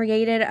that's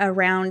created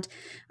around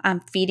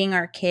feeding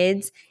our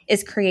kids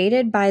is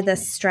created by the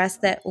stress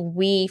that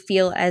we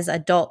feel as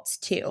adults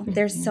too.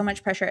 There's so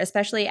much pressure,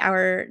 especially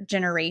our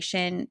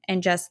generation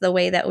and just the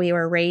way that we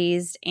were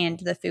raised and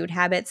the food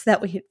habits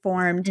that we had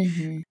formed.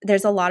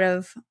 There's a lot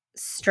of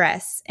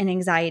stress and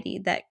anxiety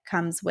that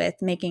comes with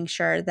making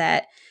sure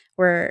that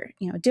we're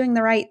doing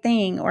the right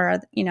thing, or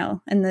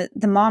and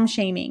the mom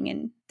shaming,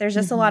 and there's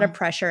just a lot of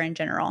pressure in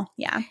general.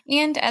 Yeah.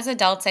 And as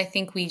adults, I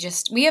think we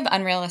have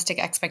unrealistic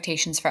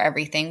expectations for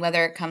everything,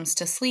 whether it comes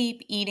to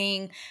sleep,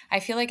 eating. I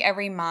feel like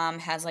every mom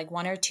has like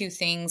one or two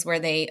things where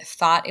they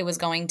thought it was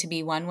going to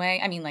be one way.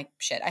 I mean, like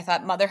shit, I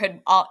thought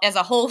motherhood as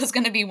a whole was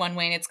going to be one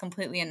way and it's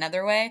completely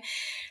another way.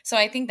 So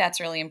I think that's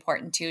really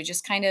important too.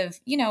 Just kind of,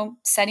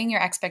 setting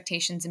your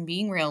expectations and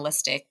being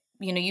realistic.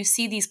 You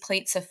see these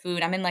plates of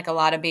food. I'm in like a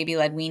lot of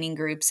baby-led weaning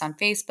groups on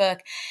Facebook,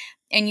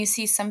 and you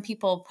see some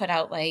people put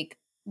out like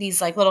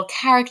these like little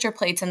character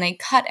plates and they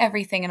cut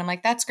everything. And I'm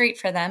like, that's great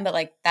for them, but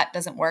like that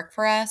doesn't work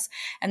for us.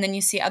 And then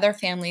you see other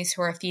families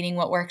who are feeding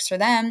what works for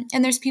them.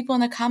 And there's people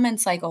in the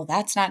comments like, oh,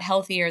 that's not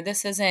healthy or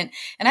this isn't.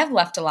 And I've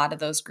left a lot of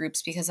those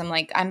groups because I'm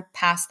like, I'm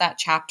past that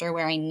chapter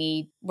where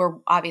we're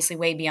obviously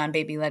way beyond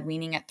baby-led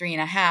weaning at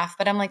 3.5.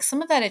 But I'm like,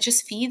 some of that, it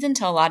just feeds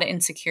into a lot of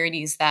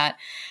insecurities that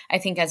I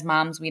think as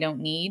moms, we don't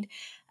need.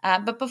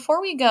 But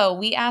before we go,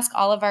 we ask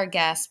all of our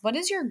guests, what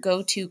is your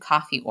go-to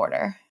coffee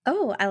order?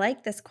 Oh, I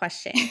like this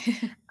question.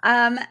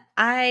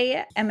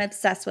 I am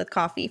obsessed with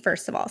coffee,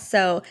 first of all.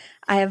 So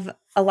I have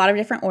a lot of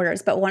different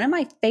orders, but one of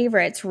my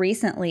favorites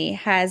recently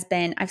has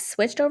been, I've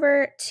switched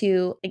over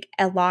to like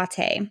a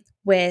latte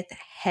with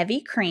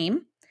heavy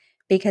cream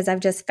because I've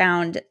just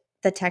found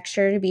the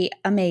texture to be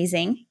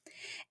amazing.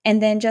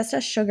 And then just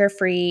a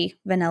sugar-free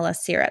vanilla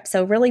syrup.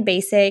 So really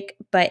basic,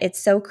 but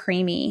it's so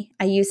creamy.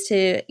 I used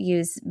to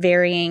use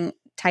varying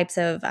types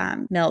of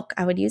milk.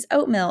 I would use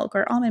oat milk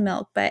or almond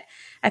milk, but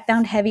I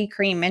found heavy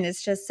cream and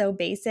it's just so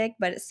basic,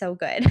 but it's so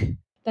good.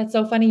 That's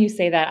so funny you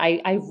say that.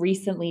 I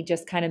recently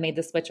just kind of made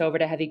the switch over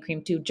to heavy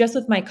cream too, just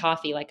with my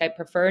coffee. Like I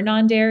prefer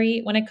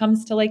non-dairy when it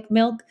comes to like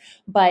milk,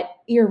 but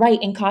you're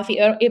right. In coffee,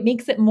 it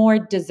makes it more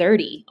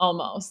desserty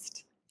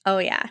almost. Oh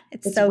yeah,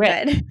 it's so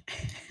rich.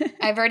 good.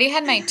 I've already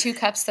had my 2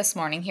 cups this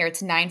morning here.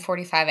 It's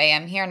 9:45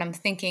 a.m. here, and I'm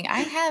thinking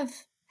I have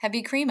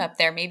heavy cream up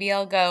there. Maybe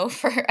I'll go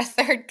for a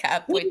 3rd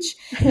cup, which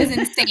is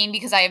insane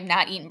because I have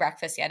not eaten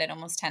breakfast yet at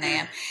almost 10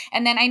 a.m.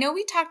 And then I know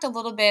we talked a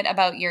little bit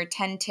about your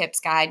 10 tips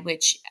guide,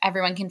 which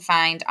everyone can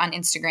find on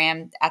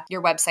Instagram at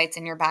your websites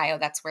in your bio.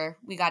 That's where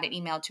we got it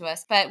emailed to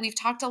us. But we've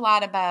talked a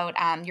lot about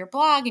your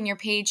blog and your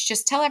page.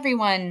 Just tell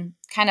everyone,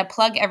 kind of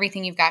plug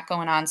everything you've got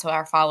going on so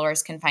our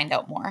followers can find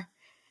out more.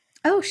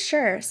 Oh,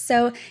 sure.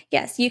 So,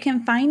 yes, you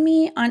can find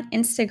me on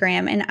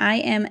Instagram, and I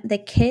am the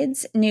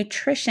Kids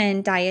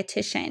Nutrition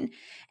Dietitian.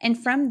 And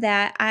from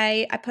that,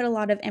 I put a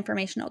lot of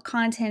informational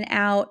content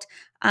out,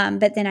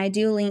 but then I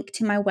do link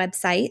to my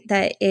website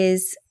that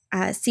is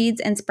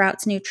Seeds and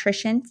Sprouts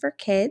Nutrition for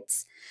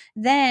Kids.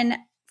 Then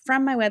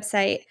from my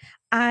website,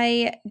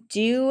 I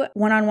do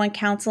one-on-one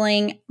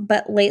counseling,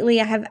 but lately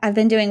I've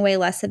been doing way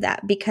less of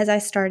that because I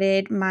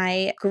started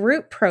my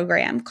group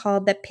program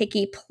called the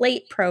Picky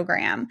Plate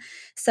Program.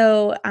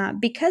 So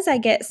because I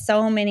get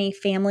so many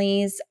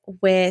families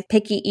with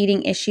picky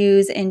eating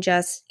issues and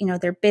just,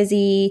 they're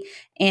busy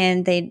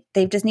and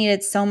they've just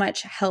needed so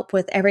much help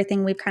with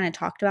everything we've kind of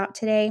talked about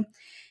today,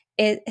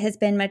 it has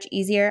been much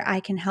easier. I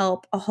can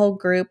help a whole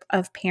group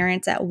of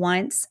parents at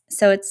once.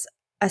 So it's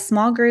a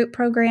small group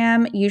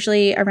program,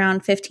 usually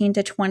around 15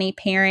 to 20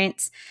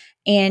 parents.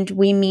 and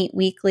we meet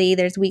weekly.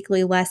 There's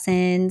weekly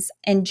lessons,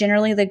 and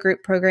generally the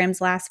group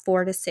programs last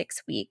 4 to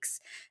 6 weeks.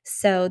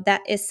 So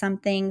that is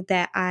something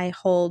that I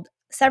hold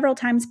several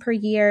times per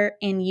year,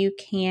 and you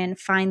can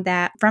find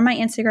that from my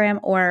Instagram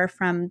or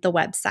from the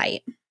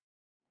website.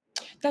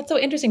 That's so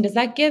interesting. Does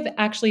that give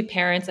actually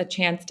parents a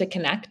chance to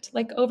connect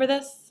like over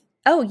this?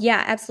 Oh,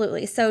 yeah,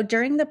 absolutely. So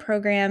during the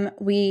program,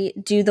 we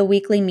do the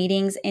weekly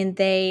meetings, and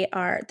they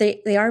are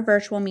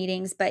virtual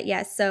meetings, but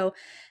yes, so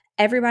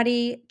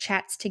everybody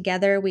chats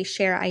together, we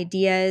share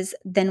ideas,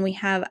 then we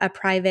have a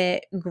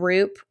private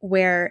group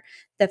where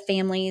the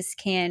families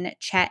can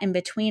chat in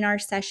between our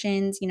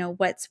sessions,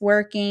 what's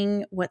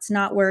working, what's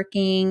not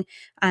working.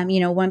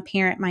 One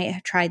parent might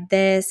have tried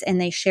this and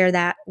they share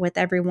that with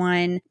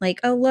everyone, like,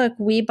 oh, look,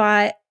 we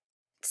bought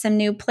some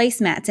new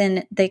placemats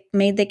and they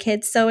made the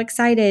kids so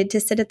excited to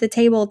sit at the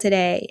table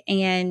today.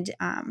 And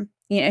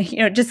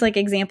just like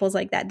examples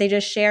like that, they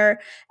just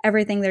share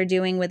everything they're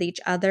doing with each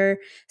other.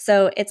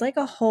 So it's like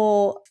a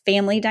whole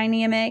family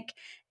dynamic,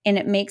 and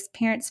it makes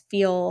parents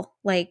feel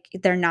like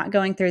they're not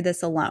going through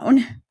this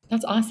alone.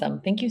 That's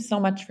awesome. Thank you so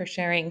much for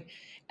sharing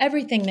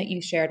everything that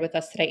you shared with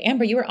us today.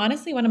 Amber, you were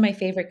honestly one of my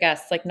favorite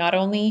guests. Like, not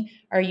only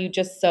are you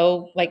just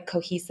so like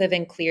cohesive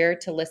and clear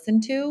to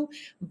listen to,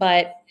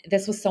 but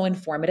this was so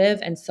informative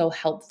and so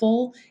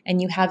helpful.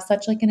 And you have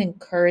such like an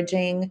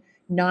encouraging,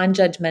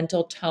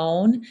 non-judgmental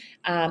tone.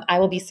 I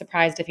will be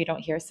surprised if you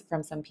don't hear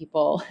from some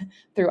people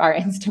through our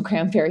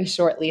Instagram very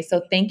shortly.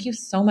 So thank you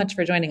so much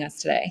for joining us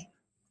today.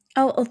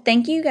 Oh, well,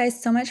 thank you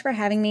guys so much for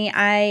having me.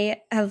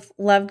 I have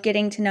loved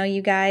getting to know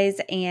you guys,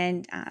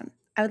 and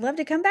I would love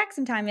to come back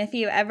sometime if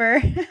you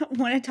ever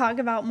want to talk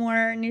about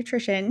more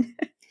nutrition.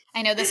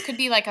 I know this could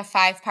be like a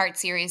 5-part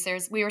series.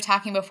 We were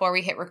talking before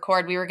we hit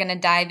record, we were going to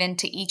dive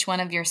into each one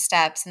of your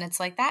steps. And it's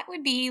like, that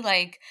would be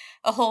like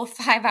a whole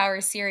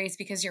 5-hour series,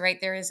 because you're right.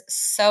 There is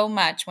so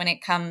much when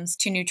it comes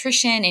to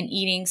nutrition and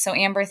eating. So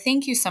Amber,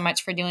 thank you so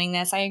much for doing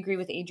this. I agree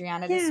with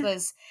Adriana. Yeah.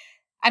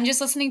 I'm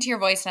just listening to your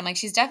voice and I'm like,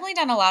 she's definitely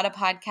done a lot of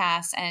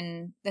podcasts,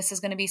 and this is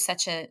going to be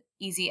such a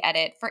easy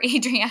edit for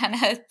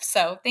Adriana.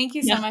 So thank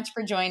you so Yeah. much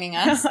for joining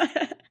us.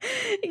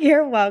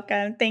 You're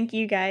welcome. Thank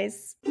you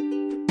guys.